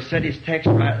Graham, he'll set his text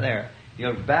right there.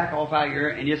 He'll back off out here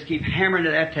and just keep hammering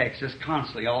to that text just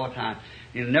constantly all the time.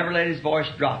 He'll never let his voice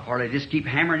drop, hardly. Just keep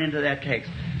hammering into that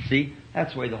text. See,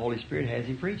 that's the way the Holy Spirit has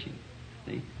him preaching.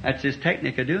 See, that's his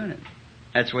technique of doing it.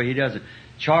 That's the way he does it.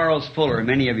 Charles Fuller,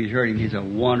 many of you heard him. He's a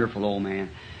wonderful old man.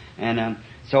 And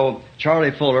so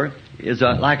Charlie Fuller is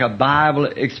like a Bible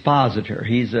expositor.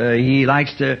 He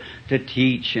likes to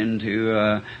teach and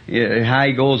to how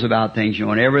he goes about things, you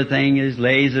know, and everything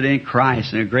lays it in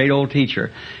Christ, and a great old teacher.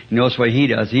 You notice what he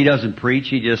does. He doesn't preach,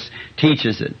 he just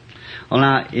teaches it. Well,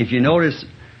 now, if you notice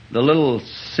the little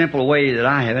simple way that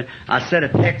I have it, I set a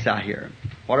text out here.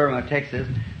 Whatever my text is,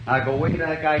 I go way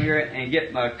back out here and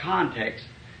get my context.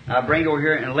 I bring it over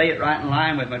here and lay it right in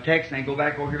line with my text, and then go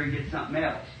back over here and get something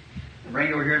else. Bring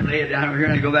it over here and lay it down over here,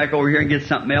 and I go back over here and get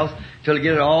something else till I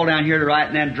get it all down here to write,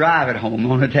 and then drive it home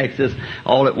on the Texas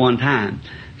all at one time.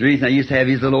 The reason I used to have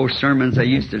these little old sermons I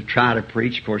used to try to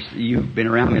preach, of course, you've been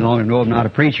around me long enough to know I'm not a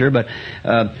preacher, but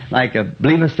like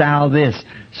believest thou this,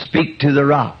 speak to the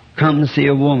rock, come see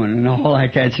a woman, and all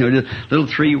like that, you know, just little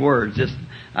 3 words. Just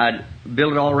I'd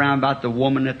build it all around about the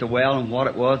woman at the well and what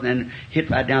it was, and then hit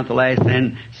right down at the last,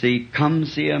 and see, come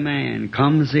see a man,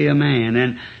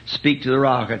 and speak to the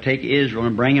rock. I take Israel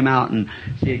and bring him out and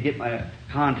see, get my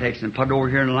context and put it over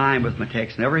here in line with my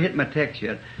text. Never hit my text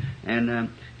yet. And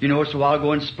you notice a while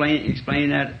ago explain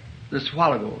that this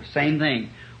while ago, same thing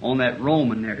on that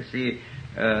Roman there. See,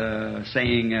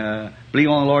 saying, believe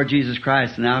on the Lord Jesus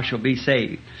Christ and thou shalt be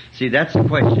saved. See, that's the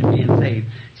question, being saved.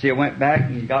 See, I went back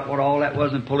and got what all that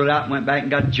was and pulled it out and went back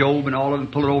and got Job and all of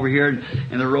them, pull it over here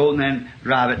in the road and then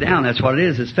drive it down. That's what it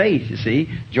is. It's faith, you see.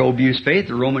 Job used faith.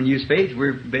 The Roman used faith.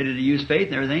 We're better to use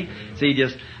faith and everything. See,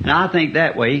 and I think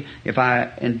that way, if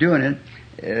I, in doing it,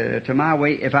 to my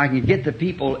way, if I can get the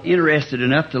people interested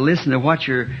enough to listen to what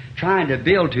you're trying to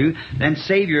build to, then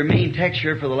save your main text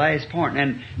here for the last part and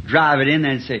then drive it in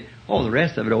and say, oh, the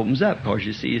rest of it opens up. Because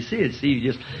you see it.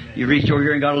 See, you reached over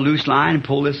here and got a loose line and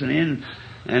pull this one in.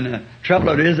 And the trouble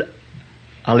of it is,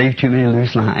 I leave too many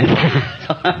loose lines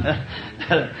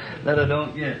that I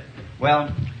don't get.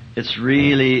 Well, it's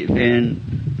really been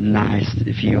nice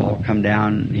if you all come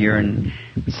down here and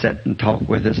sit and talk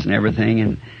with us and everything,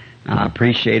 and I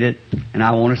appreciate it. And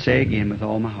I want to say again with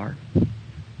all my heart,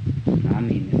 I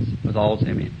mean this with all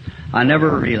in me, I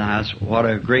never realized what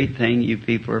a great thing you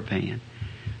people are paying.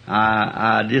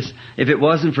 If it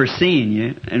wasn't for seeing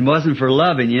you and wasn't for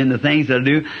loving you and the things that I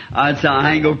do, I'd say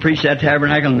I ain't going to preach that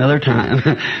tabernacle another time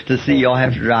to see y'all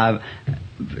have to drive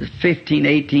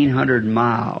 1,800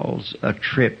 miles a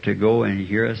trip to go and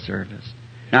hear a service.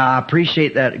 Now, I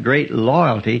appreciate that great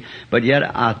loyalty, but yet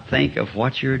I think of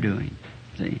what you're doing.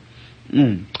 See?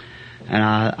 And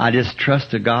I just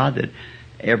trust to God that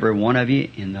every one of you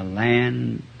in the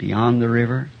land beyond the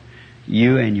river,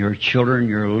 you and your children,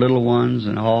 your little ones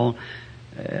and all,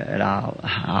 and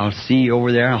I'll see you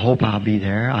over there. I hope I'll be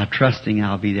there. I'm trusting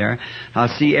I'll be there. I'll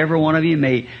see every one of you.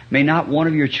 May not one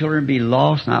of your children be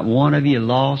lost, not one of you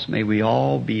lost. May we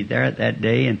all be there at that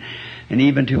day. And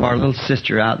even to our little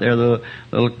sister out there, the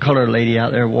little colored lady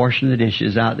out there washing the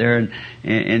dishes out there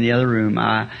in the other room.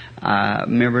 I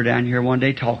remember down here one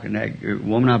day talking to that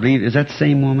woman, I believe, is that the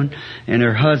same woman? And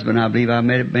her husband, I believe, I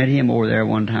met him over there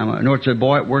one time. I know it's a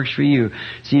boy, it works for you.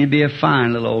 Seemed to be a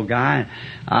fine little old guy.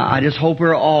 I just hope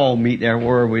we'll all meet there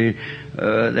where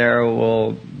there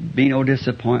will be no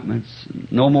disappointments,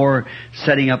 no more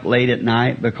setting up late at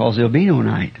night because there'll be no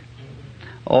night.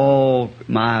 Oh,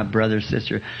 my brother,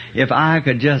 sister, if I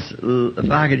could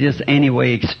just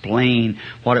anyway explain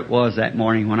what it was that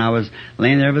morning when I was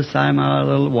laying there beside my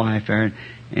little wife there,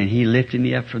 and he lifted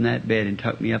me up from that bed and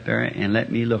tucked me up there and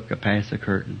let me look past the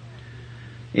curtain.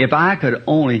 If I could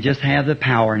only just have the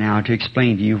power now to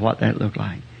explain to you what that looked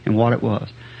like and what it was.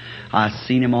 I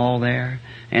seen them all there,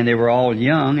 and they were all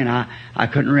young, and I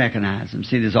couldn't recognize them.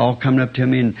 See, they was all coming up to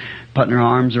me and putting their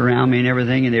arms around me and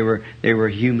everything, and they were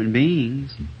human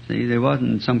beings. See, there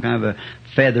wasn't some kind of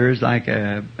feathers like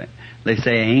they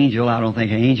say angel. I don't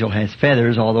think an angel has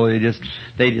feathers, although they just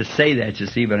say that, you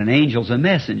see. But an angel's a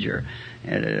messenger.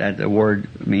 The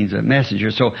word means a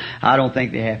messenger. So I don't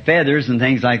think they have feathers and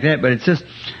things like that. But it's just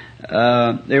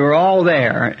they were all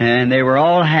there, and they were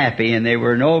all happy, and they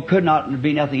could not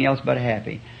be nothing else but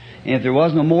happy. And if there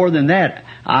was no more than that,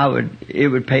 it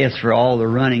would pay us for all the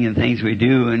running and things we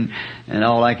do and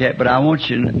all like that. But I want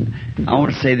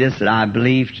to say this, that I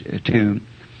believe too,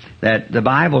 that the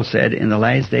Bible said in the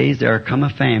last days there will come a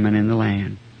famine in the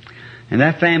land. And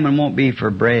that famine won't be for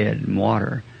bread and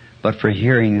water, but for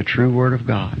hearing the true Word of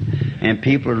God. And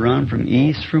people would run from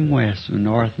east, from west, from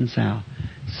north and south,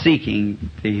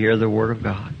 seeking to hear the Word of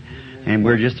God. And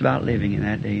we're just about living in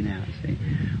that day now, see.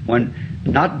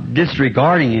 Not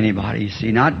disregarding anybody,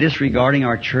 see, not disregarding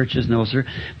our churches, no, sir.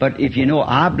 But if you know,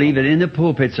 I believe that in the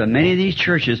pulpits of many of these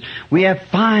churches, we have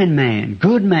fine man,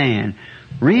 good man,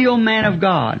 real man of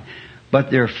God. But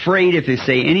they're afraid if they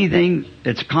say anything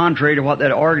that's contrary to what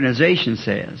that organization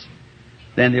says,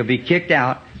 then they'll be kicked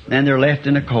out, then they're left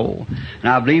in the cold. And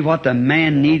I believe what the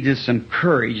man needs is some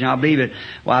courage. And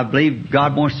I believe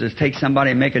God wants to take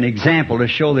somebody and make an example to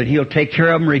show that He'll take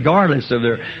care of them regardless of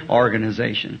their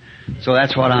organization. So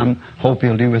that's what I hope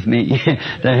He'll do with me,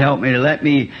 to help me, to let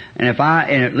me.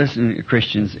 And listen,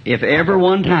 Christians, if ever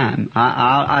one time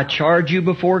I charge you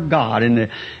before God and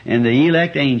the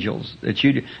elect angels that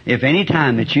if any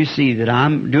time that you see that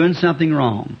I'm doing something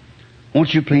wrong,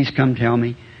 won't you please come tell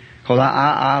me? Because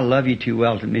I love you too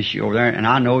well to miss you over there, and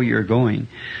I know you're going.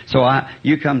 So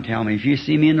you come tell me. If you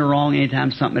see me in the wrong anytime,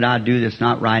 something that I do that's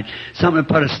not right, something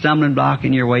to put a stumbling block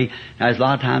in your way. Now, there's a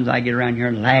lot of times I get around here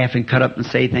and laugh and cut up and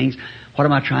say things. What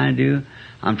am I trying to do?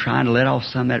 I'm trying to let off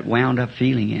some of that wound up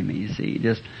feeling in me, you see.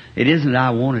 It isn't that I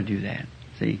want to do that,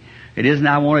 see. It isn't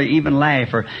I want to even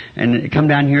laugh and come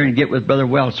down here and get with Brother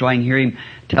Welch so I can hear him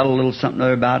tell a little something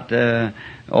about the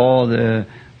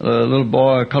little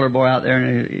boy, a colored boy out there,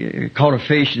 and he caught a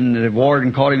fish, and the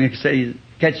warden caught him and said he's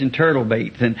catching turtle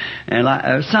baits, and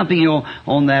something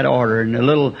on that order.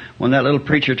 And when that little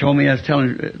preacher told me, I was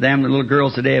telling them the little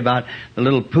girls today about the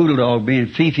little poodle dog being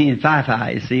Fifi and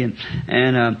Fi-Fi, you see,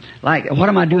 and what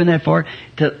am I doing that for?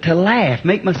 To laugh,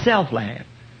 make myself laugh,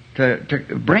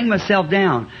 to bring myself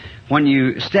down. When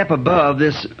you step above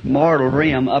this mortal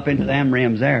realm up into them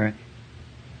realms there,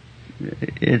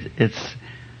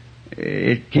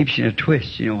 it keeps you in a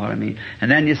twist, you know what I mean? And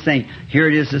then you think, here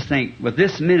it is, this thing, with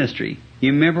this ministry,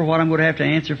 you remember what I'm going to have to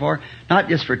answer for? Not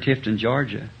just for Tifton,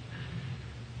 Georgia.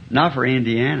 Not for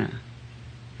Indiana.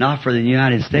 Not for the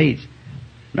United States.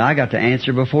 But I got to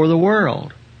answer before the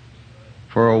world.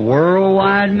 For a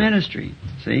worldwide ministry.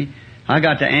 See? I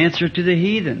got to answer to the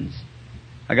heathens.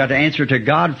 I got to answer to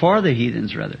God for the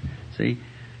heathens, rather. See?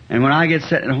 And when I get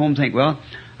sitting at home and think, well,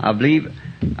 I believe,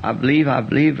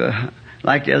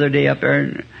 like the other day up there,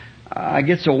 and I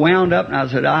get so wound up, and I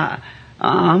said,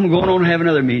 I'm going on to have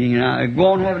another meeting, and I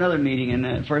go on to have another meeting, and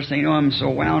the first thing you know, I'm so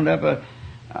wound up,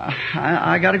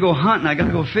 I got to go hunting, I got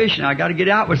to go fishing, I got to get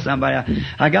out with somebody,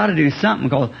 I got to do something,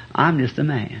 because I'm just a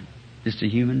man, just a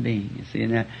human being, you see,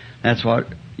 and that's what,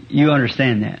 you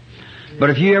understand that. But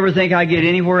if you ever think I get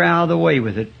anywhere out of the way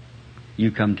with it,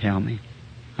 you come tell me.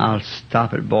 I'll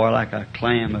stop it, boy, like a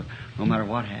clam, no matter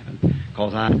what happens.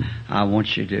 Because I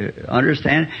want you to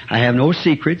understand, I have no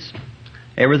secrets.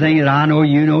 Everything that I know,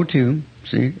 you know too.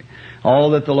 See?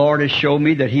 All that the Lord has shown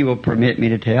me that He will permit me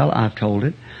to tell, I've told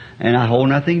it. And I hold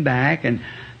nothing back. And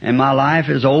my life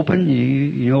is open.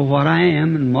 You know what I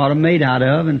am and what I'm made out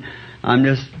of. And I'm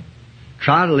just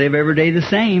try to live every day the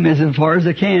same as far as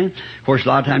I can. Of course, a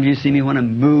lot of times you see me when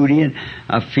I'm moody and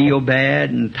I feel bad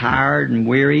and tired and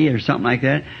weary or something like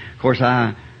that. Of course,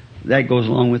 that goes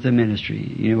along with the ministry.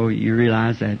 You know, you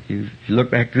realize that if you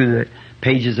look back through the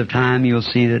pages of time, you'll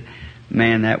see that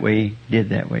man that way did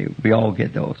that way. We all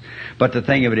get those. But the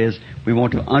thing of it is, we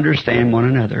want to understand one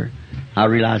another. I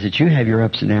realize that you have your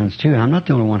ups and downs too. I'm not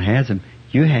the only one who has them.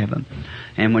 You have them.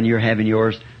 And when you're having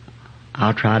yours,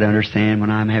 I'll try to understand.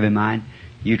 When I'm having mine,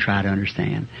 you try to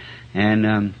understand.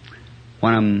 And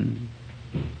when I'm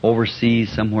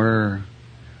overseas somewhere,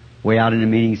 way out in a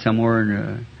meeting somewhere,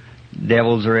 and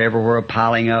devils are everywhere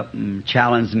piling up and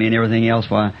challenging me and everything else,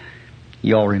 why,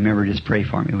 you all remember, just pray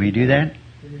for me. Will you do that?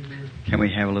 Can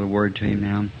we have a little word to Him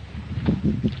now?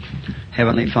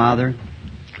 Heavenly Father,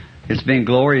 it's been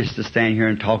glorious to stand here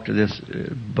and talk to this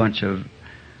bunch of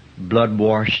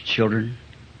blood-washed children.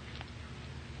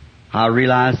 I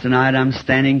realize tonight I'm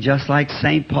standing just like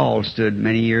St. Paul stood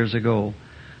many years ago.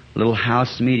 Little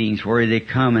house meetings where they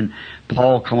come, and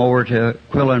Paul come over to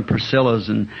Aquila and Priscilla's,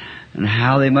 and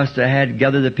how they must have had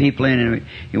gathered the people in, and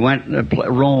he went to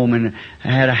Rome and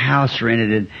had a house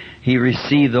rented, and he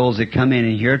received those that come in.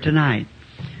 And here tonight,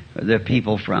 the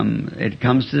people it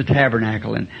comes to the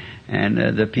tabernacle, and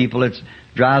the people that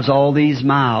drives all these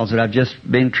miles that I've just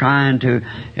been trying to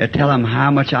tell them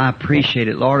how much I appreciate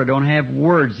it. Lord, I don't have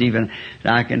words even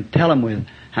that I can tell them with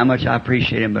how much I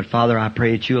appreciate them. But Father, I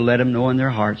pray that You'll let them know in their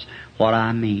hearts what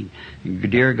I mean.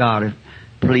 Dear God,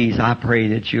 please, I pray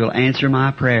that You'll answer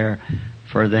my prayer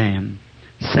for them.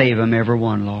 Save them, every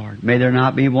one, Lord. May there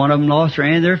not be one of them lost or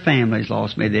any of their families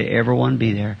lost. May they every one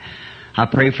be there. I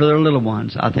pray for their little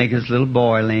ones. I think his little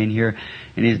boy laying here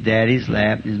in his daddy's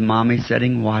lap, his mommy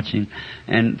sitting watching,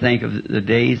 and think of the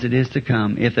days that is to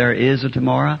come. If there is a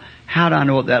tomorrow, how do I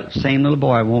know that same little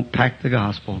boy won't pack the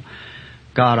gospel?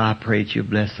 God, I pray that you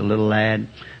bless the little lad,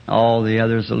 all the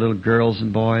others, the little girls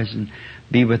and boys, and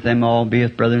be with them all. Be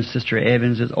with Brother and Sister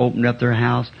Evans that's opened up their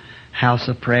house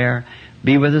of prayer.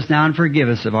 Be with us now and forgive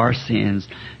us of our sins.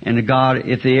 And God,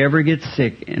 if they ever get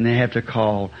sick and they have to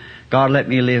call, God, let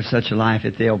me live such a life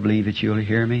that they'll believe that you'll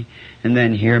hear me. And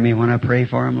then hear me when I pray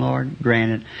for them, Lord.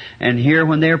 Grant it. And hear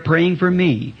when they're praying for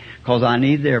me, because I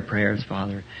need their prayers,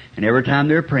 Father. And every time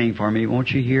they're praying for me,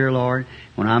 won't you hear, Lord?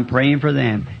 When I'm praying for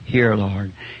them, hear,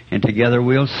 Lord. And together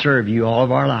we'll serve you all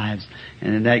of our lives.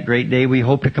 And in that great day, we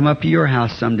hope to come up to your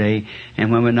house someday.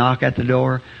 And when we knock at the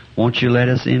door, won't you let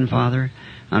us in, Father?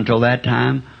 Until that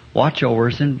time, watch over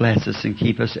us and bless us and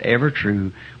keep us ever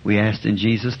true. We ask in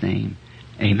Jesus' name.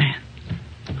 Amen.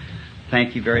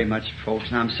 Thank you very much, folks.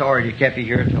 And I'm sorry to keep you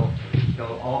here till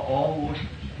almost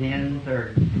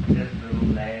 10:30. This little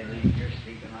lad leaving here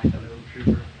speaking like a little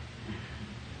trooper.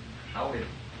 How is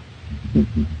it?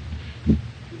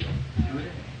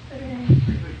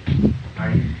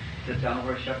 Are you sit down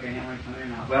where shook your hand when you come in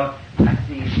now? Well, I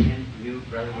see you,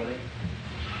 Brother Willie.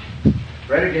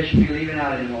 Brother, guess you'll be leaving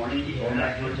out in the morning. Going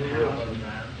back to the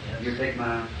house. You'll take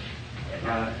my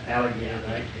alligator,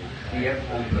 right? See you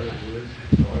home, Brother Woods.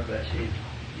 Lord bless you.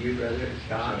 You, Brother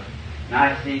Scott.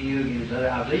 Nice seeing you again, Brother.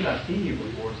 I believe I've seen you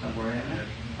before somewhere, haven't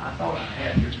I? I thought I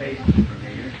had your face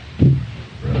familiar.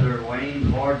 Brother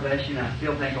Wayne, Lord bless you. And I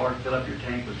still think I ought to fill up your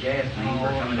tank with gasoline.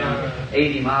 We're coming down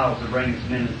 80 miles to bring us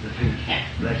minutes to food.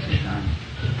 Bless you, son.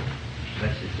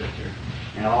 Bless you, sister.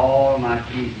 And all my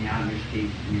keys, I'm his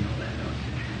keys. You know that, don't you?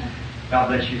 God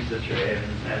bless you, Sister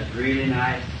Evans. That's really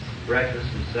nice breakfast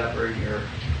and supper and your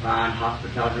fine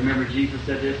hospitality. Remember, Jesus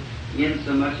said this,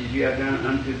 insomuch as you have done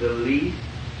unto the least.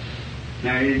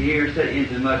 Now, here said,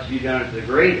 insomuch as you've done unto the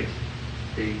greatest.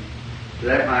 See? So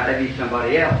that might be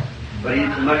somebody else. But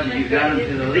insomuch as you've done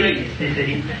unto the least,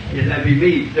 see, that'd be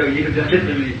me. So you've done it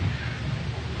to me.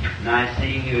 Nice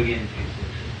seeing you again, too, sister.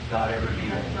 God ever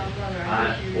be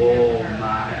oh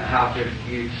my, how could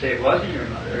you say it wasn't your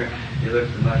mother? You look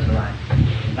so much alike.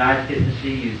 Nice getting to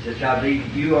see you, sister. I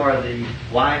believe you are the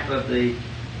wife of this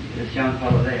young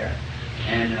fellow there.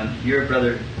 And your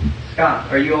brother Scott.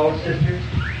 Are you all sisters?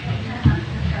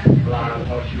 Well, I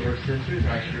thought you were sisters.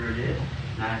 I sure did.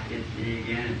 Nice getting to see you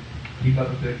again. Keep up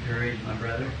a good courage, my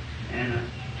brother. And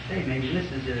say, maybe this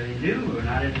is new, and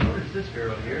I didn't notice this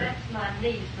girl here. That's my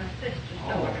niece, my sister's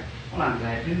daughter. Well, I'm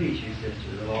glad to meet you,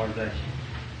 sister. The Lord bless you.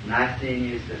 Nice seeing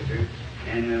you, sister.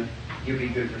 And you'll be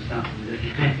good for something.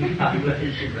 God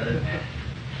bless you, brother.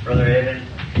 Brother Evan,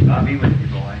 God be with you,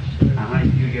 boy. Now, honey,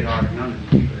 if you get hard young,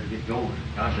 you better get going.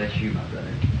 God bless you, my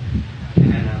brother.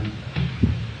 And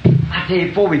I tell you,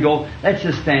 before we go, let's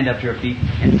just stand up to our feet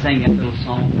and sing that little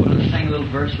song. Will you sing a little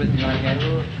verse with me like that?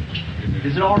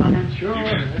 Is it all right? Sure.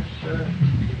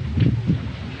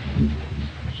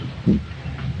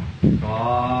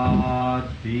 God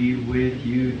be with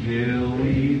you till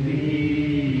we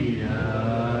meet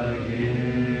again.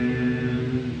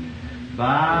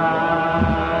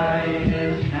 By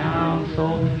His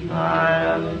counsel I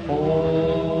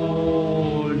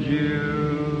uphold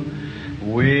you.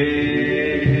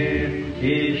 With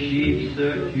His sheep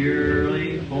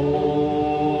securely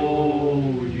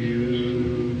fold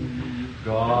you.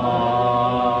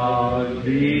 God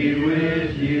be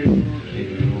with you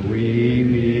till we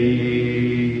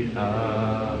meet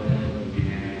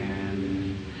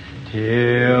again.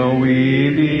 Till we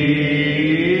meet,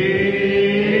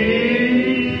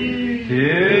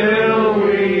 till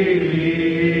we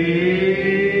meet,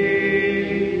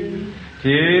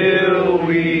 till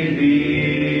we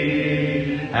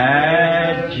meet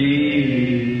at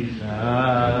Jesus'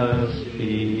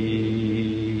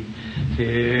 feet.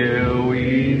 Till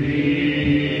we meet,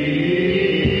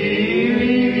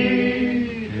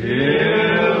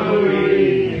 till we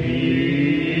meet.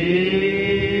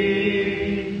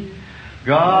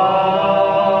 God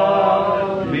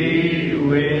be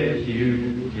with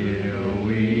you till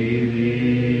we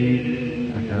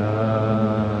meet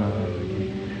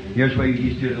again. Here's where you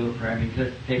used to do a little prayer. You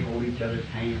just take hold of each other's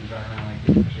hands right around like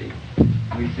this. See?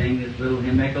 We sing this little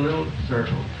hymn, make a little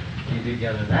circle. You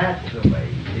together. That's the way.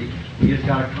 You see? We just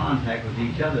got to contact with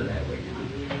each other that way.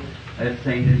 You know? Let's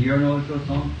sing this. You ever know this little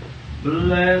song?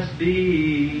 Blessed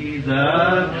be the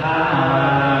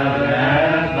tie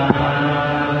that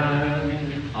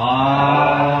binds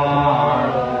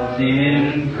our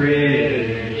in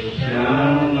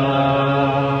Christian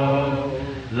love.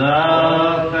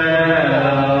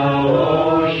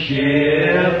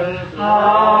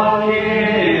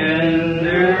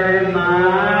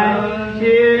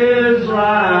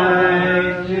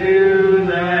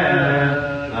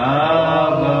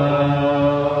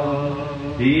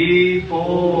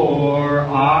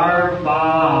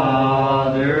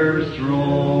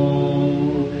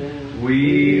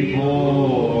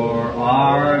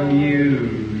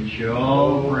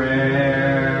 of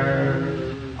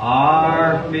prayer.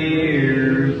 Our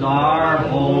fears, our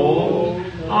hopes,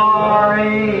 our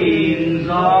aims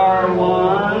are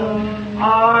one,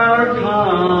 our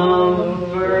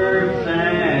comforts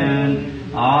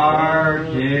and our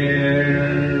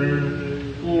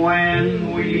cares.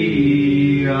 When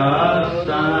we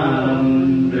asunder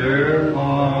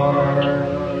part,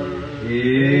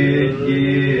 it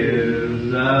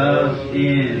gives us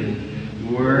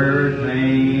inward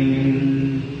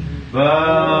pain,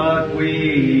 but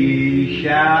we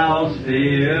shall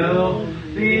still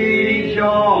be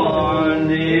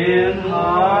joined in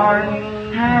heart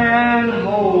and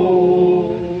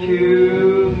hope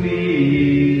to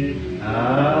meet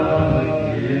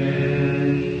again.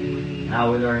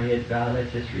 Now with our heads bowed,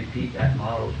 let's just repeat that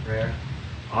model prayer.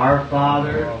 Our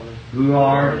Father, who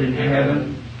art in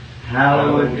heaven,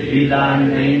 hallowed be thy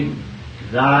name.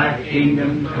 Thy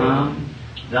kingdom come,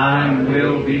 thine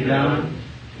will be done,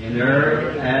 in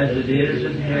earth as it is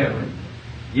in heaven.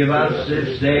 Give us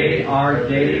this day our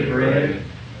daily bread,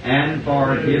 and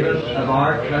forgive us of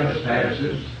our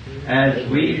trespasses, as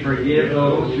we forgive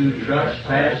those who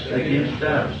trespass against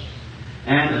us.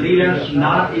 And lead us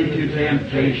not into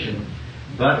temptation,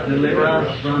 but deliver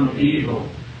us from evil.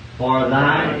 For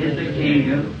thine is the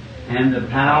kingdom, and the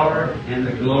power, and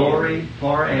the glory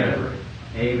forever.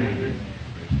 Amen.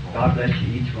 God bless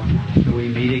you each one till we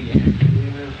meet again.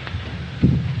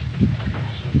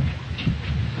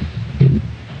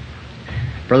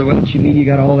 Brother Welch, you mean you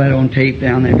got all that on tape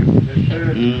down there? Yes,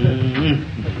 sir. Mm-hmm.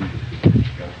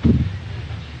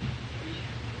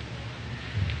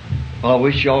 Well, I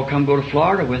wish you all come go to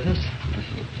Florida with us.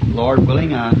 Lord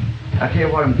willing, I tell you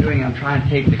what I'm doing. I'm trying to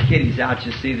take the kiddies out.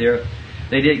 You see,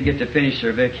 they didn't get to finish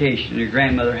their vacation. Their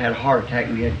grandmother had a heart attack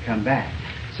and they had to come back.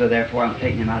 So therefore, I'm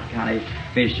taking them out to kind of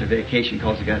finish their vacation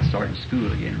because they got to start in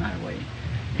school again right away.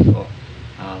 So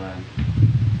I'll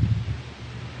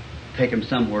take them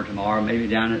somewhere tomorrow, maybe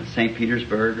down at St.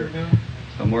 Petersburg or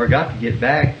somewhere. I got to get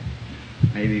back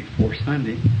maybe before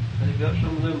Sunday. They've got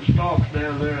some of them stalks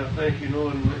down there, I think, in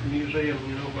the museum,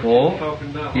 what you're talking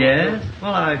about. Yes.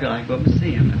 Well, I go to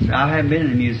see them. I haven't been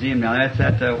in the museum now. That's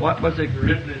at, what was it?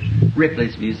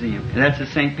 Ripley's Museum. And that's at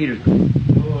St. Petersburg.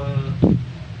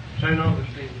 St.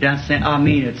 Augustine. Yeah, it's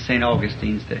St.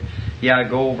 Augustine's Day. Yeah, I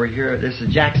go over here. This is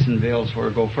Jacksonville's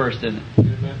where I go first, isn't it?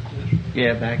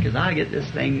 Yeah, back as I get this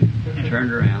thing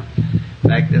turned around.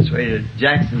 Back this way to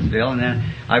Jacksonville, and then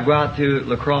I go out to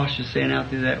La Crosse, you're saying out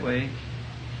through that way?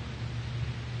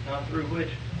 Out through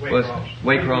which?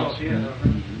 Waycross. Yeah.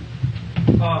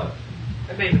 Mm-hmm.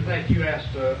 That made me think you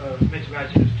asked, mentioned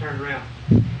about you just turned around.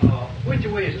 Which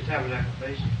way is the tabernacle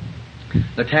facing?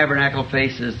 The tabernacle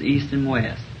faces east and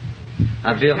west.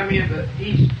 Coming in the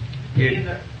east.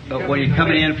 When you're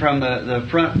coming in from the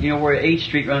front, where 8th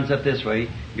Street runs up this way,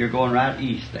 you're going right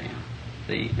east then.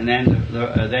 See, and then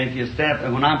then if you step,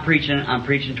 when I'm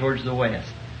preaching towards the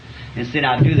west. And see,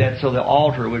 I do that so the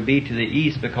altar would be to the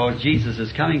east because Jesus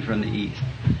is coming from the east.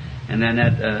 And then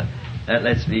that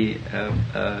lets me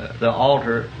the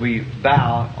altar, we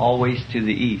bow always to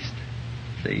the east.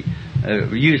 See,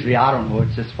 usually I don't know.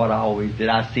 It's just what I always did.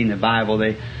 I've seen the Bible.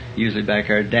 They usually back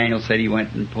there. Daniel said he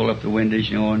went and pulled up the windows,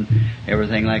 and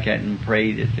everything like that, and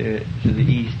prayed to the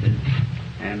east.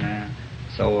 And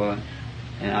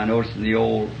I noticed in the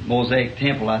old Mosaic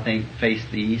temple, I think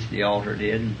faced the east. The altar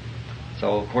did. And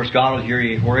so of course God will hear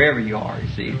you wherever you are. You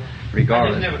see,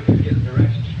 regardless. I just never could get the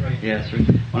direction straight. Yes, sir.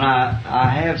 When I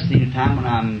have seen a time when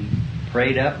I'm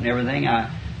prayed up and everything, I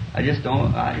just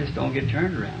don't get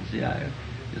turned around. See, I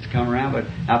just come around. But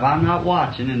if I'm not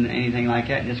watching and anything like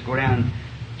that, and just go down and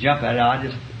jump at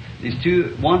it, there's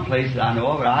one place that I know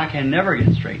of, but I can never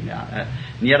get straightened out. And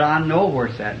yet I know where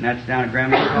it's at, and that's down at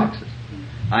Grandma Cox's.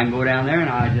 I can go down there and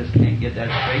I just can't get that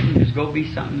straightened. Just go be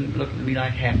something looking to me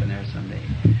like happened there someday.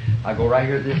 I go right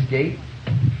here at this gate,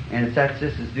 and it's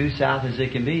just as due south as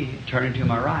it can be, turning to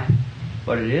my right.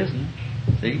 But it isn't.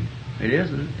 See? It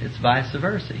isn't. It's vice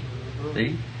versa.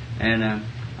 See? And and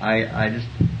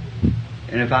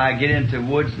if I get into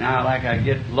woods now, like I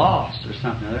get lost or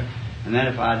something or other, and then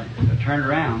if I turn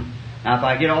around, now if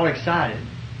I get all excited,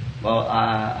 well,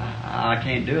 I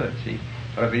can't do it, see?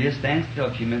 But if I just stand still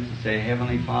a few minutes and say,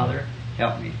 Heavenly Father,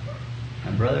 help me.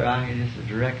 And brother, I can just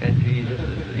direct that to you, just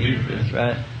eat this,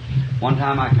 right? One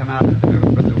time I come out,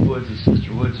 Brother Woods and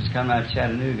Sister Woods was coming out of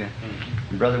Chattanooga,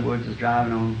 and Brother Woods is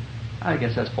driving on, I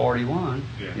guess that's 41,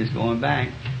 he's going back.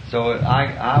 So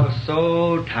I was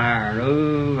so tired,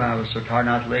 I was so tired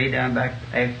not to lay down back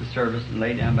after the service and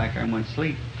lay down back there and went to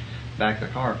sleep back in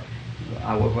the car.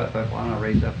 I woke up while I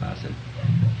raised up, I said,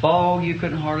 Fog, you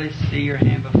couldn't hardly see your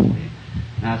hand before you.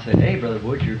 And I said, hey, Brother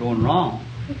Woods, you're going wrong.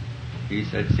 He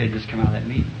said, Sid, just come out of that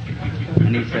meeting.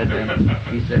 And he said,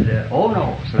 oh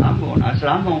no. I said, I'm going. I said,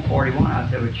 I'm going 41. I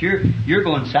said, but you're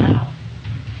going south.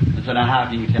 I said, now how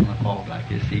can you tell a fog like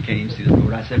this? He can't even see the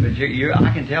road. I said, but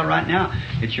I can tell right now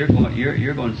that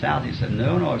you're going south. He said,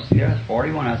 no, see, that's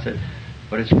 41. I said,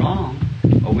 but it's wrong.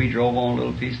 Well, we drove on a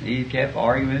little piece, and he kept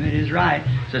arguing with me. It is right.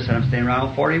 So I said, I'm staying right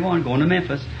on 41, going to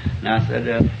Memphis. And I said,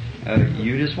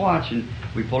 you just watch. And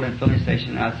we pulled in the filling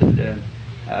station, and I said,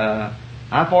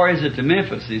 how far is it to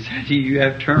Memphis? He said, you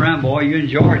have to turn around, boy, you're in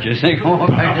Georgia. So go on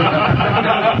back to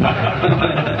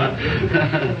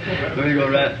Let me go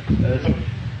right.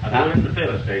 I was in the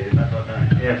filling station, that's what I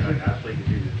am. Yes, sir. I was thinking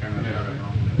you to turn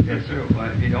around. Yes, sir.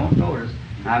 Well, if you don't notice,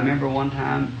 I remember one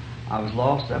time I was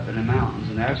lost up in the mountains,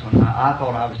 and that's when I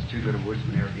thought I was too good a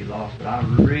woodsman to ever be lost, but I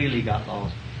really got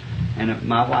lost. And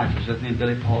my wife was with me and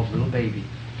Billy Paul's little baby.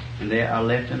 And I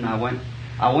left him, and I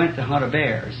went to hunt a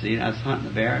bear. See, I was hunting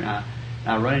a bear, and I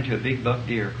run into a big buck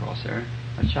deer across there.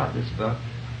 I shot this buck,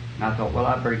 and I thought, well,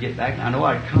 I better get back. And I know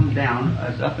I'd come down.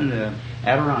 I was up in the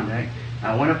Adirondack.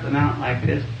 I went up the mountain like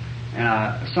this, and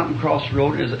something crossed the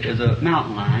road. Is a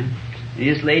mountain lion. And he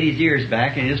just laid his ears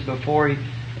back, and just before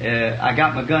I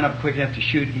got my gun up quick enough to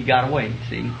shoot, he got away,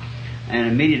 see.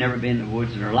 And Amelia never been in the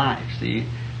woods in her life, see.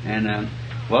 And,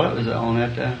 well, it was on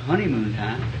that honeymoon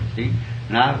time, see.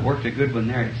 And I worked a good one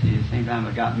there, see. At the same time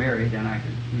I got married, then I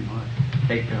could,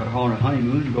 take her on a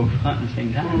honeymoon and go hunting at the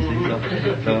same time, see.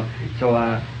 So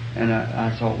I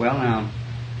thought, well, now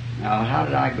how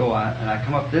did I go? I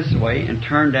come up this way and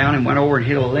turned down and went over and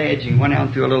hit a ledge and went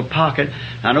down through a little pocket.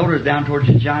 I know it was down towards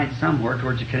the Giant somewhere,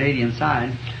 towards the Canadian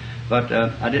side, but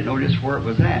I didn't know just where it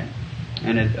was at.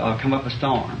 And it come up a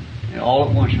storm, and all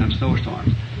at once,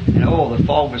 snowstorms. And the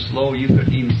fog was slow, you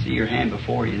couldn't even see your hand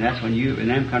before you. And that's when in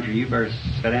them country, you better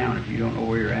sit down if you don't know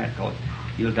where you're at, because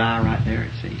you'll die right there,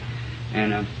 see.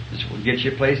 And just get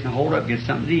you a place and hold up, get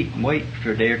something to eat, and wait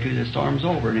for a day or two till the storm's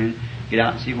over, and then get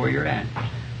out and see where you're at.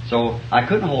 So I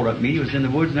couldn't hold up me. He was in the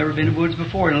woods, never been in the woods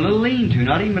before, in a little lean-to,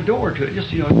 not even a door to it,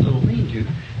 just, a little lean-to,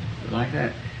 like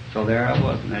that. So there I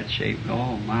was in that shape.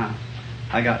 Oh, my.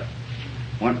 I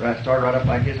started right up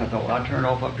like this. I thought, well, I'll turn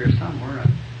off up here somewhere. I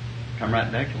come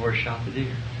right back to where I shot the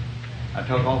deer. I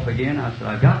took off again. I said,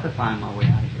 I've got to find my way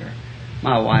out of here.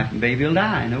 My wife and baby will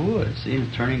die in the woods. See,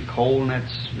 it's turning cold, and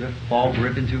that's the fog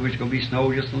ripping through, which is going to be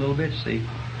snow just a little bit, see.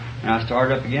 And I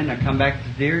started up again, and I come back to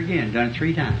the deer again, done it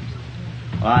 3 times.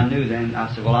 Well, I knew then.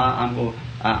 I said, well,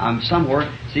 I'm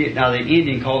somewhere. See, now the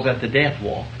Indian calls that the death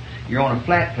walk. You're on a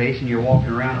flat place and you're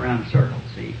walking around a circle,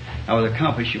 see. Now with a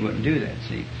compass you wouldn't do that,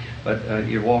 see. But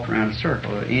you're walking around a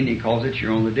circle. The Indian calls it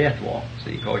you're on the death walk,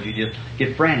 see, because you just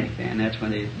get frantic then. That's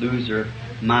when they lose their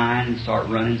mind and start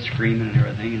running, screaming and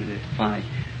everything, and they finally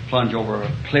plunge over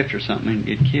a cliff or something and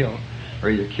get killed, or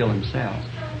either kill themselves.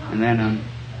 And then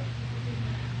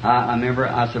I remember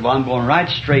I said, well, I'm going right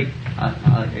straight.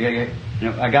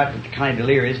 I got kind of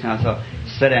delirious, and I thought,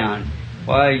 sit down.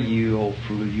 Why, you old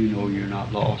fool, you know you're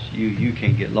not lost. You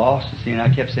can't get lost. See, and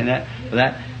I kept saying that.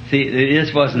 But see, it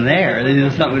just wasn't there.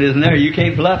 There's something that isn't there. You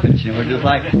can't bluff it, just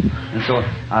like. And so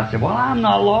I said, well, I'm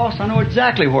not lost. I know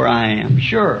exactly where I am.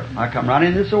 Sure. I come right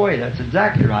in this way. That's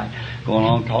exactly right. Going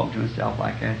along talking to myself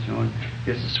like that, and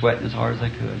just sweating as hard as I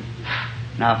could.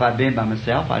 Now, if I'd been by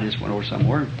myself, I just went over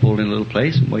somewhere and pulled in a little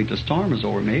place and waited till the storm was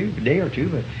over, maybe a day or two,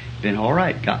 but it's been all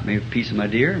right. Got me a piece of my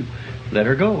deer and let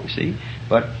her go, see.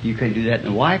 But you couldn't do that in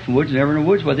the wife in the woods, never in the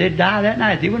woods. Well, they'd die that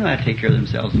night. They wouldn't know how to take care of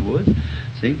themselves in the woods,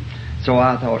 see. So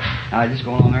I thought, I just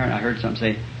go along there, and I heard something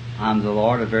say, I'm the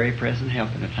Lord, a very present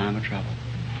help in a time of trouble.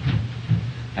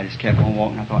 I just kept on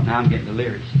walking. I thought, now I'm getting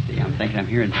delirious. See, I'm thinking I'm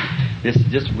hearing this.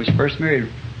 This was first married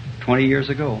 20 years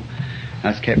ago.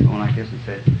 I just kept going like this and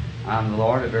said, I'm the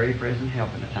Lord, a very present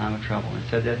help in a time of trouble. And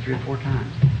said that 3 or 4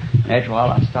 times. And after a while,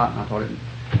 I stopped, and I thought,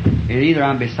 either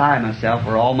I'm beside myself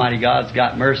or Almighty God's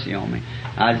got mercy on me.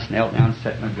 I just knelt down and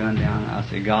set my gun down, and I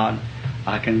said, God,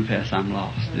 I confess I'm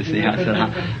lost. You see, I said,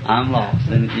 I'm lost,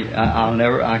 and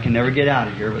I can never get out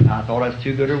of here. But I thought I was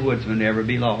too good a woodsman to ever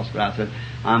be lost. But I said,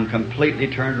 I'm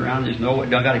completely turned around. There's no way. I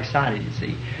got excited, you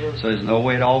see. So there's no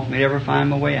way at all for me to ever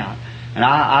find my way out. And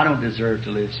I don't deserve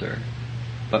to live, sir.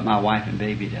 But my wife and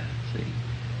baby does, see.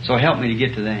 So help me to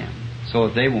get to them, so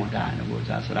that they won't die in the woods.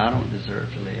 I said, I don't deserve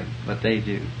to live, but they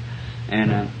do.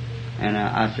 And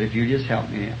I said, if you just help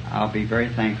me, I'll be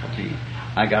very thankful to you.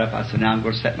 I got up, I said, now I'm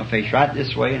going to set my face right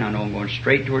this way, and I know I'm going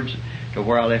straight to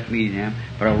where I left meeting him,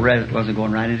 but I wasn't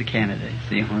going right into Canada,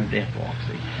 see, on a death walk,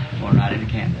 see, going right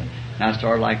into Canada. And I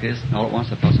started like this, and all at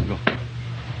once I felt something go,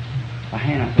 my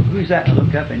hand, I thought, who's that? And I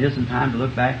looked up, and just in time to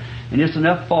look back, and just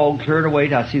enough fog cleared away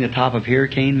till I seen the top of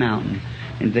Hurricane Mountain.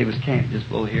 and they was camped just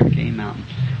below here, Cane Mountain.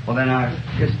 Well, then I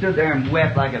just stood there and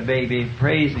wept like a baby,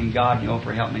 praising God,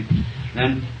 for helping me.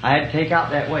 Then I had to take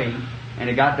out that way, and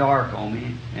it got dark on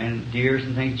me, and deers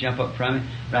and things jump up from me.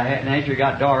 But and after it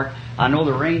got dark, I know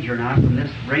the ranger now from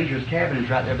this ranger's cabin is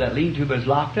right there, that lean-to, but it's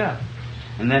locked up.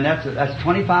 And then that's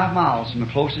 25 miles from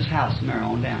the closest house from there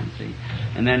on down, see.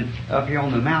 And then up here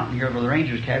on the mountain here where the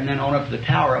ranger's cabin, then on up to the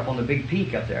tower up on the big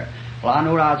peak up there. Well, I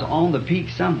know I was on the peak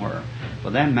somewhere.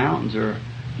 Well, them mountains are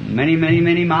many, many,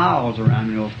 many miles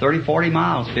around, 30, 40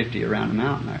 miles, 50 around the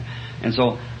mountain there. And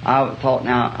so I thought,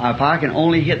 now, if I can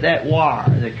only hit that wire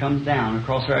that comes down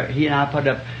across there, he and I put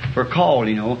up for a call,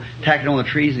 tack it on the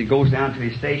trees, it goes down to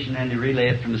his station, and they relay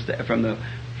it from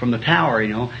the tower,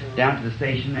 down to the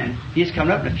station. And he's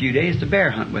coming up in a few days to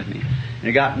bear hunt with me. And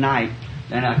it got night,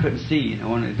 and I couldn't see,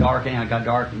 when it got dark, it got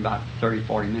dark in about 30,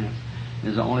 40 minutes. It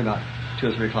was only about 2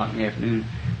 or 3 o'clock in the afternoon.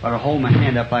 But I'd hold my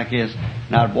hand up like this,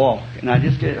 and I'd walk. And I'd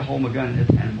just get hold my gun in this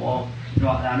hand and walk.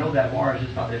 I know that wire is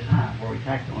just about this high, where we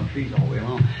tacked it on the trees all the way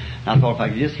along. And I thought if I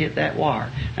could just hit that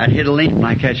wire, I'd hit a limb when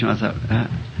I catch him. I thought,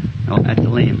 no, that's a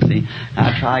limb, see. And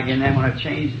I'd try again. Then when I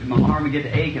changed, my arm would get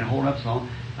to ache and hold up so,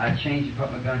 I'd change and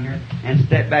put my gun here and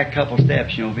step back a couple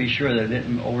steps, be sure that I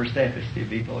didn't overstep it, see,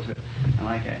 be close to it. And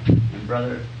like that. And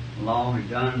Brother Long had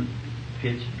done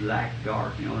pitch black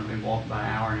dark, I'd been walking by an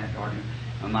hour in that darkness,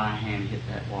 and my hand hit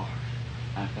that wire.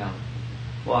 I felt it.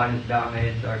 Well, I just bowed my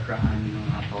head and started crying,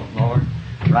 and I thought, Lord,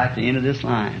 right at the end of this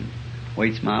line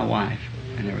waits my wife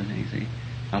and everything, see.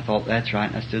 I thought, that's right.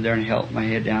 And I stood there and held my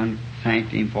head down,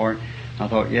 thanked Him for it. I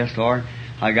thought, yes, Lord,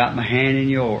 I got my hand in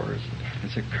yours.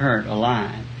 It's a current, a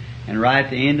line. And right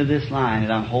at the end of this line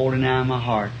that I'm holding now in my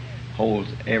heart holds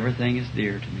everything that's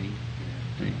dear to me.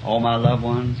 See, all my loved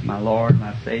ones, my Lord,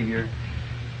 my Savior,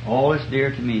 all that's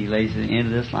dear to me lays at the end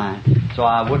of this line. So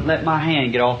I wouldn't let my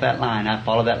hand get off that line. I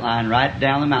followed that line right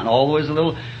down the mountain. All the way a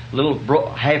little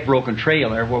half-broken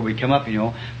trail there where we come up,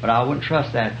 But I wouldn't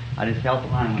trust that. I just held the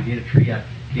line. When I hit a tree, I'd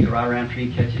keep it right around the tree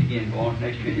and catch it again. Go on to the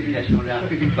next tree, catch it on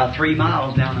down. About 3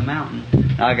 miles down the mountain.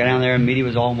 And I got down there and Meaty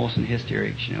was almost in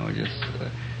hysterics, just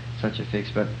such a fix.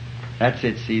 But that's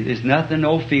it, see. There's nothing,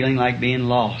 no feeling like being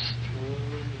lost.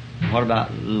 What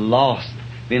about lost?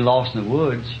 Being lost in the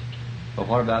woods. But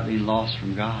what about being lost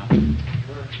from God?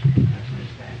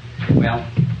 Well,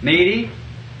 Meaty,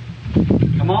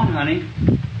 come on, honey.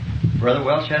 Brother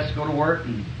Welch has to go to work,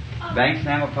 and Banks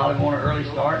now will probably want an early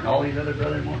start, and all these other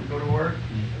brothers want to go to work.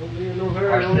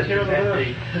 Our sisters have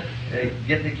to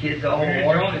get the kids all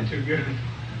watered. Too good.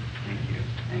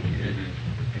 Thank you.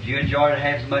 If you enjoyed it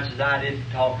half as much as I did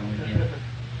talking with you,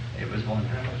 it was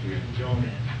wonderful.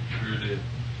 Sure did.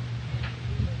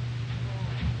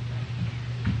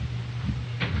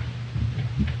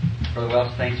 Brother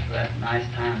Welch, thanks for that nice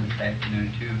time this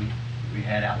afternoon, too, we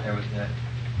had out there with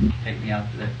take me out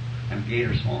to them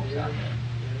gator swamps out there.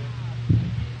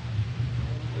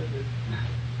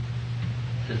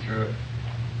 Sister,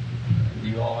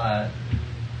 you all,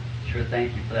 sure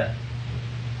thank you for that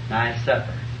nice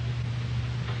supper.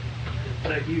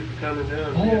 Thank you for coming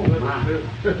down. Oh, my.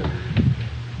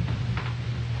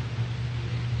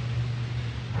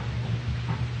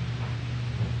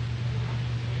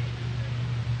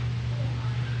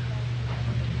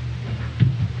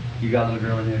 You got a little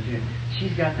girl in there too.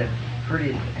 She's got the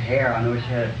prettiest hair. I know she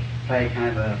had kind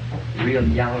of a real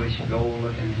yellowish gold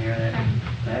looking hair.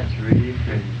 That's really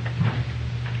pretty.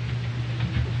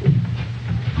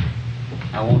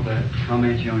 I want to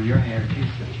comment you on your hair too,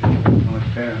 sister. No,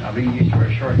 it's fair. I've been used to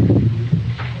wear short hair.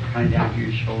 Kind of down to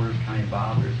your shoulders, kind of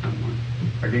bobbed or something.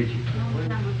 Or did you?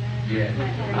 Yes.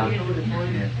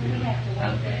 Yes.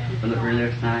 It really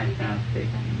looks nice now.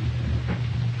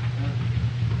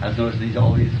 I was noticing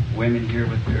all these women here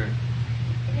with their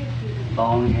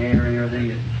long hair and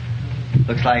everything. It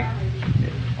looks like,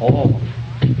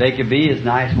 they could be as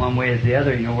nice one way as the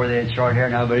other, where they had short hair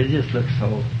now, but it just looks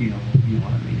so, you know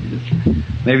what I mean.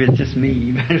 Maybe it's just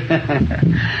me.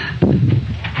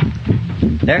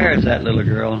 There's that little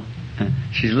girl.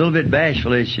 She's a little bit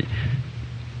bashful, isn't she?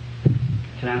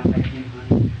 Can I take you,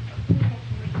 honey?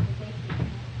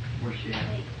 Where's she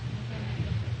at?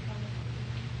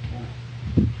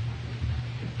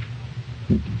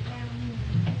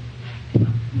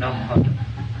 No,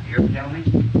 you ever tell me?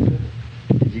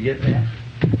 Did you get that?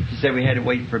 She said we had to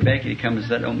wait for Becky to come, and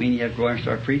that don't mean you have to go out and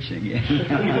start preaching again.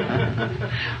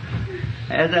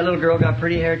 Has that little girl got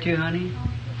pretty hair too, honey?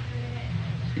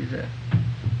 She's a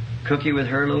cookie with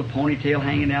her little ponytail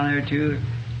hanging down there too,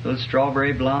 little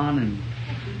strawberry blonde and.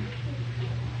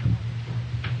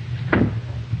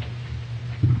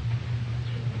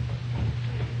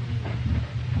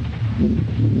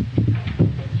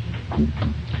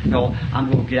 So I'm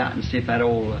going to get out and see if that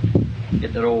old,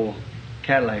 get that old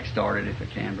Cadillac started if I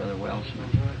can, Brother Wells.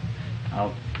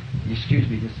 You excuse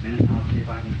me just a minute. I'll see if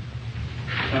I can.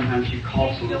 Sometimes she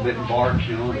coughs a little bit and barks,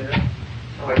 you know.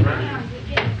 Sometimes we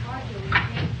get in the car till we